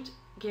would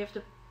give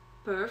the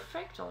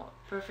perfect or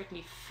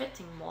perfectly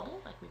fitting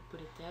model, let me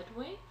put it that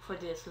way, for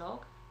this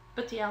log,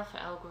 but the alpha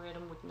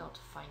algorithm would not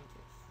find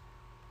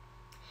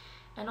this.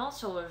 And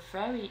also a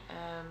very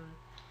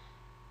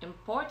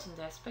important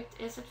aspect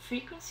is that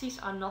frequencies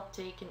are not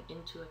taken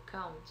into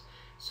account.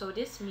 So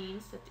this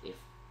means that if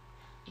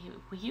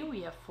here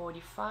we have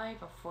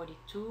 45 or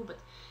 42, but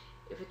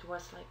if it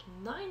was like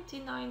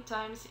 99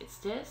 times it's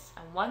this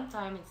and 1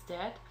 time it's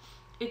that,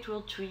 it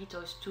will treat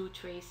those 2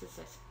 traces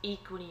as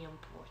equally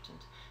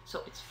important.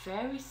 So it's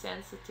very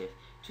sensitive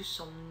to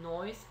some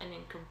noise and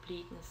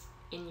incompleteness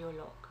in your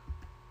log.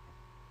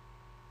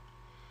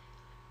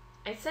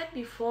 I said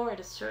before, at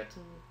a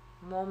certain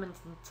moment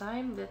in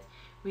time, that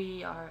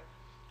we are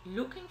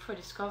looking for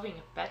discovering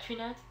a Petri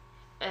net,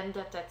 and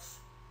that's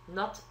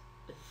not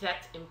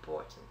that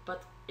important,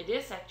 but it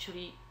is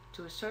actually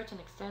to a certain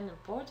extent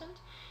important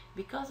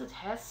because it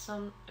has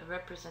some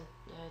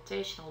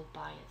representational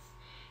bias,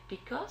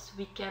 because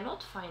we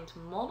cannot find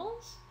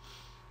models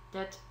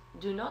that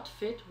do not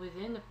fit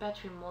within the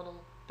Petri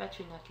model,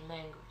 Petri net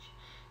language.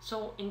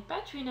 So in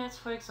Petri nets,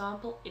 for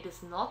example, it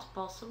is not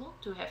possible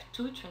to have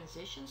 2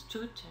 transitions,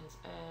 2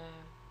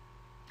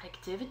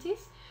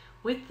 activities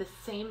with the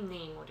same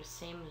name or the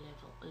same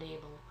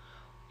label,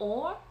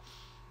 or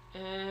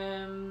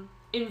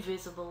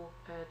invisible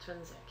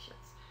transactions.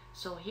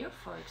 So here,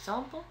 for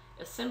example,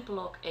 a simple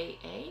log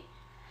AA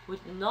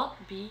would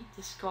not be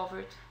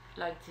discovered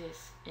like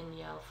this in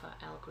the alpha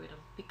algorithm,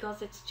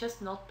 because it's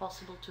just not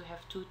possible to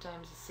have 2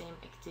 times the same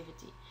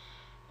activity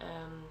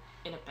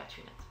in a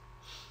Petri net.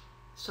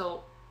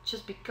 So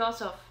just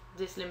because of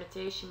this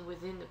limitation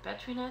within the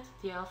Petri net,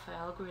 the alpha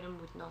algorithm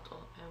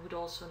would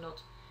also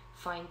not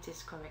find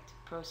this correct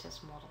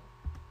process model.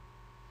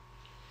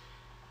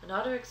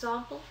 Another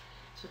example,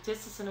 so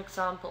this is an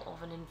example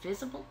of an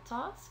invisible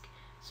task.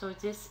 So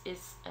this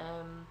is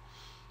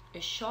a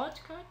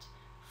shortcut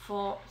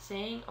for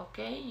saying,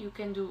 okay, you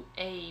can do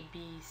A,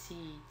 B,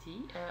 C,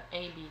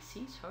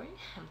 sorry,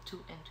 I'm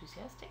too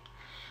enthusiastic.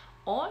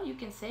 Or you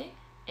can say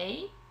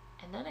A,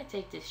 and then I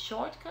take this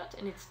shortcut,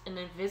 and it's an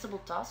invisible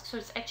task. So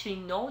it's actually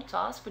no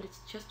task, but it's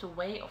just a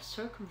way of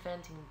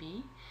circumventing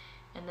B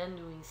and then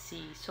doing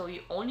C. So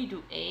you only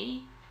do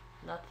A,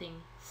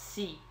 nothing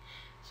C.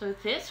 So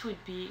this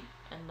would be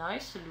a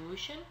nice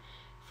solution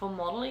for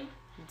modeling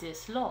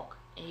this log,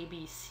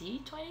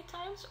 ABC 20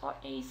 times or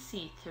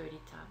AC 30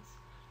 times.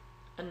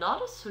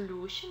 Another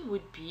solution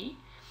would be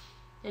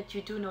that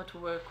you do not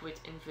work with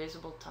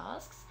invisible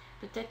tasks,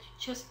 but that you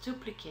just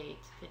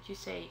duplicate, that you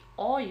say,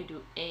 or you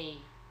do A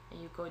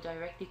and you go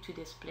directly to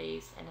this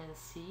place and then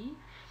C,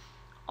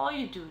 or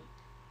you do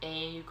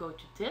A and you go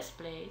to this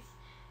place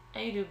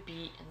and you do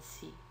B and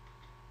C.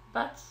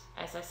 But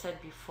as I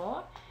said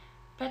before,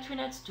 Petri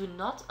nets do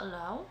not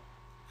allow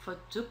for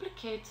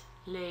duplicate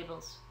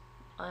labels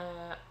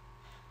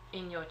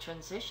in your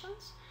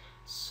transitions,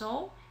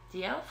 so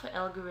the alpha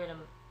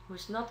algorithm, who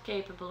is not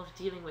capable of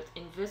dealing with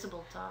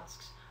invisible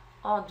tasks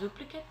or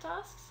duplicate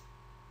tasks,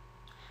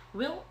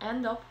 will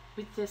end up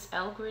with this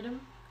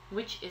algorithm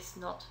which is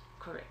not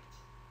correct.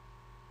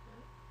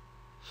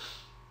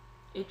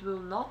 It will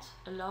not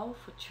allow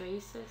for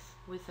traces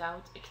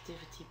without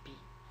activity B,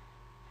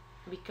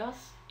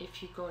 because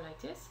if you go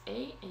like this,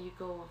 A, and you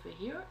go over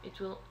here, it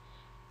will,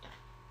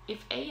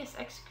 if A is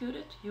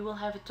executed, you will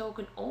have a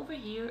token over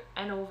here,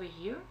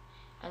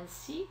 and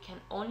C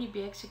can only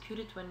be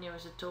executed when there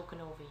is a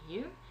token over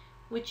here,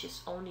 which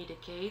is only the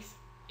case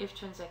if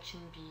transaction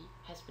B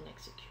has been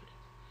executed.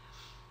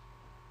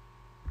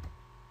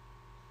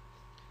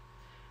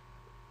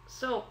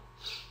 So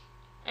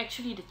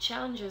actually the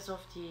challenges of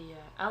the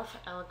alpha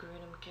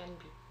algorithm can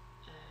be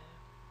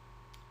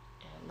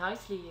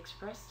nicely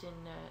expressed in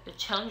the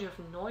challenge of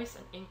noise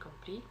and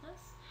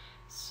incompleteness.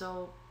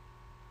 So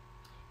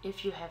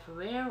if you have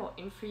rare or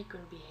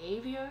infrequent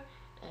behavior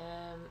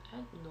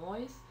and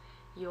noise,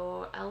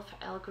 your alpha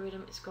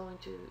algorithm is going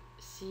to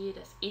see it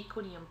as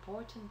equally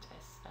important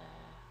as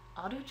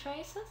other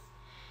traces.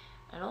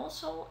 And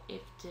also,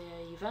 if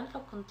the event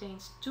log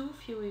contains too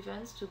few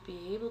events to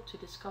be able to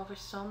discover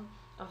some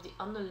of the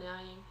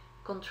underlying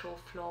control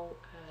flow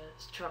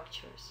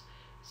structures.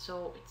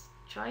 So it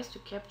tries to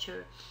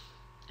capture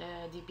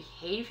the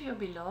behavior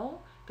below,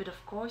 but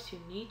of course you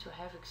need to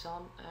have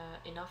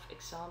enough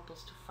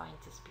examples to find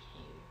this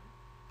behavior.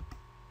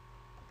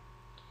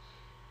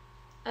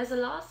 As a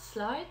last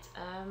slide,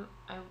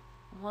 I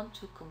want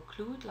to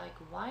conclude, like,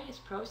 why is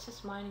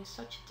process mining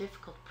such a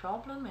difficult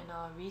problem, and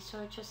our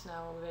researchers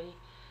now already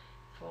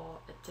for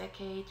a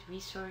decade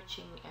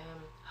researching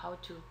how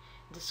to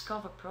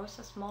discover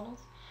process models.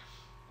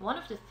 One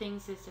of the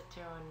things is that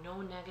there are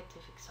no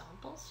negative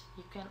examples.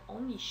 You can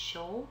only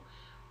show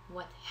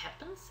what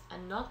happens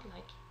and not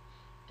like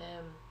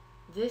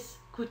this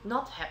could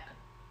not happen.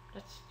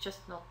 That's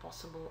just not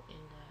possible in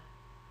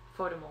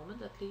for the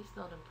moment, at least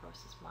not in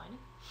process mining.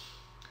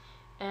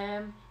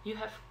 You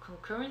have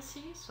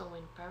concurrency, so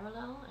in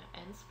parallel,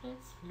 end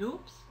splits,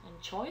 loops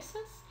and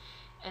choices,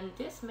 and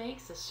this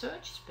makes the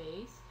search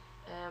space,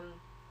 and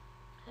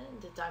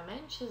the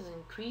dimensions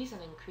increase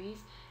and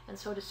increase, and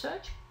so the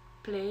search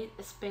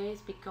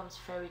space becomes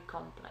very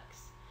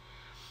complex.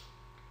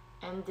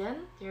 And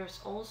then there's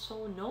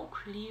also no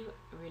clear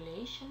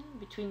relation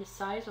between the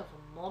size of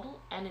a model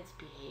and its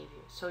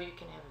behavior. So you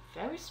can have a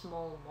very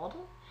small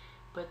model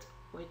but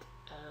with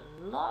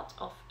a lot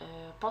of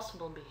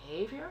possible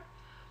behavior.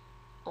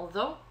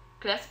 Although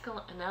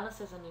classical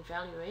analysis and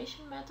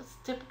evaluation methods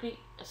typically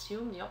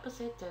assume the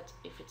opposite, that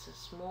if it's a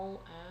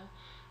small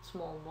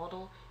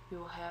model,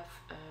 you have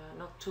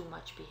not too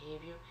much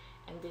behavior,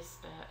 and this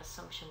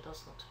assumption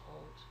does not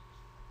hold.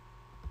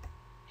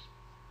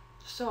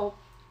 So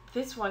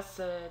this was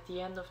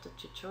the end of the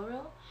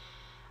tutorial.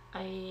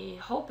 I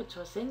hope it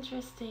was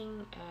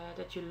interesting,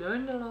 that you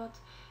learned a lot,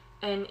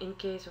 and in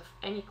case of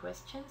any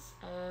questions,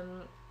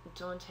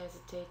 don't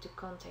hesitate to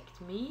contact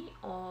me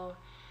or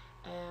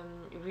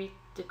read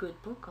the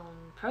good book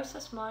on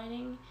process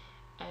mining,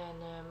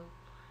 and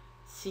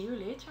see you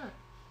later.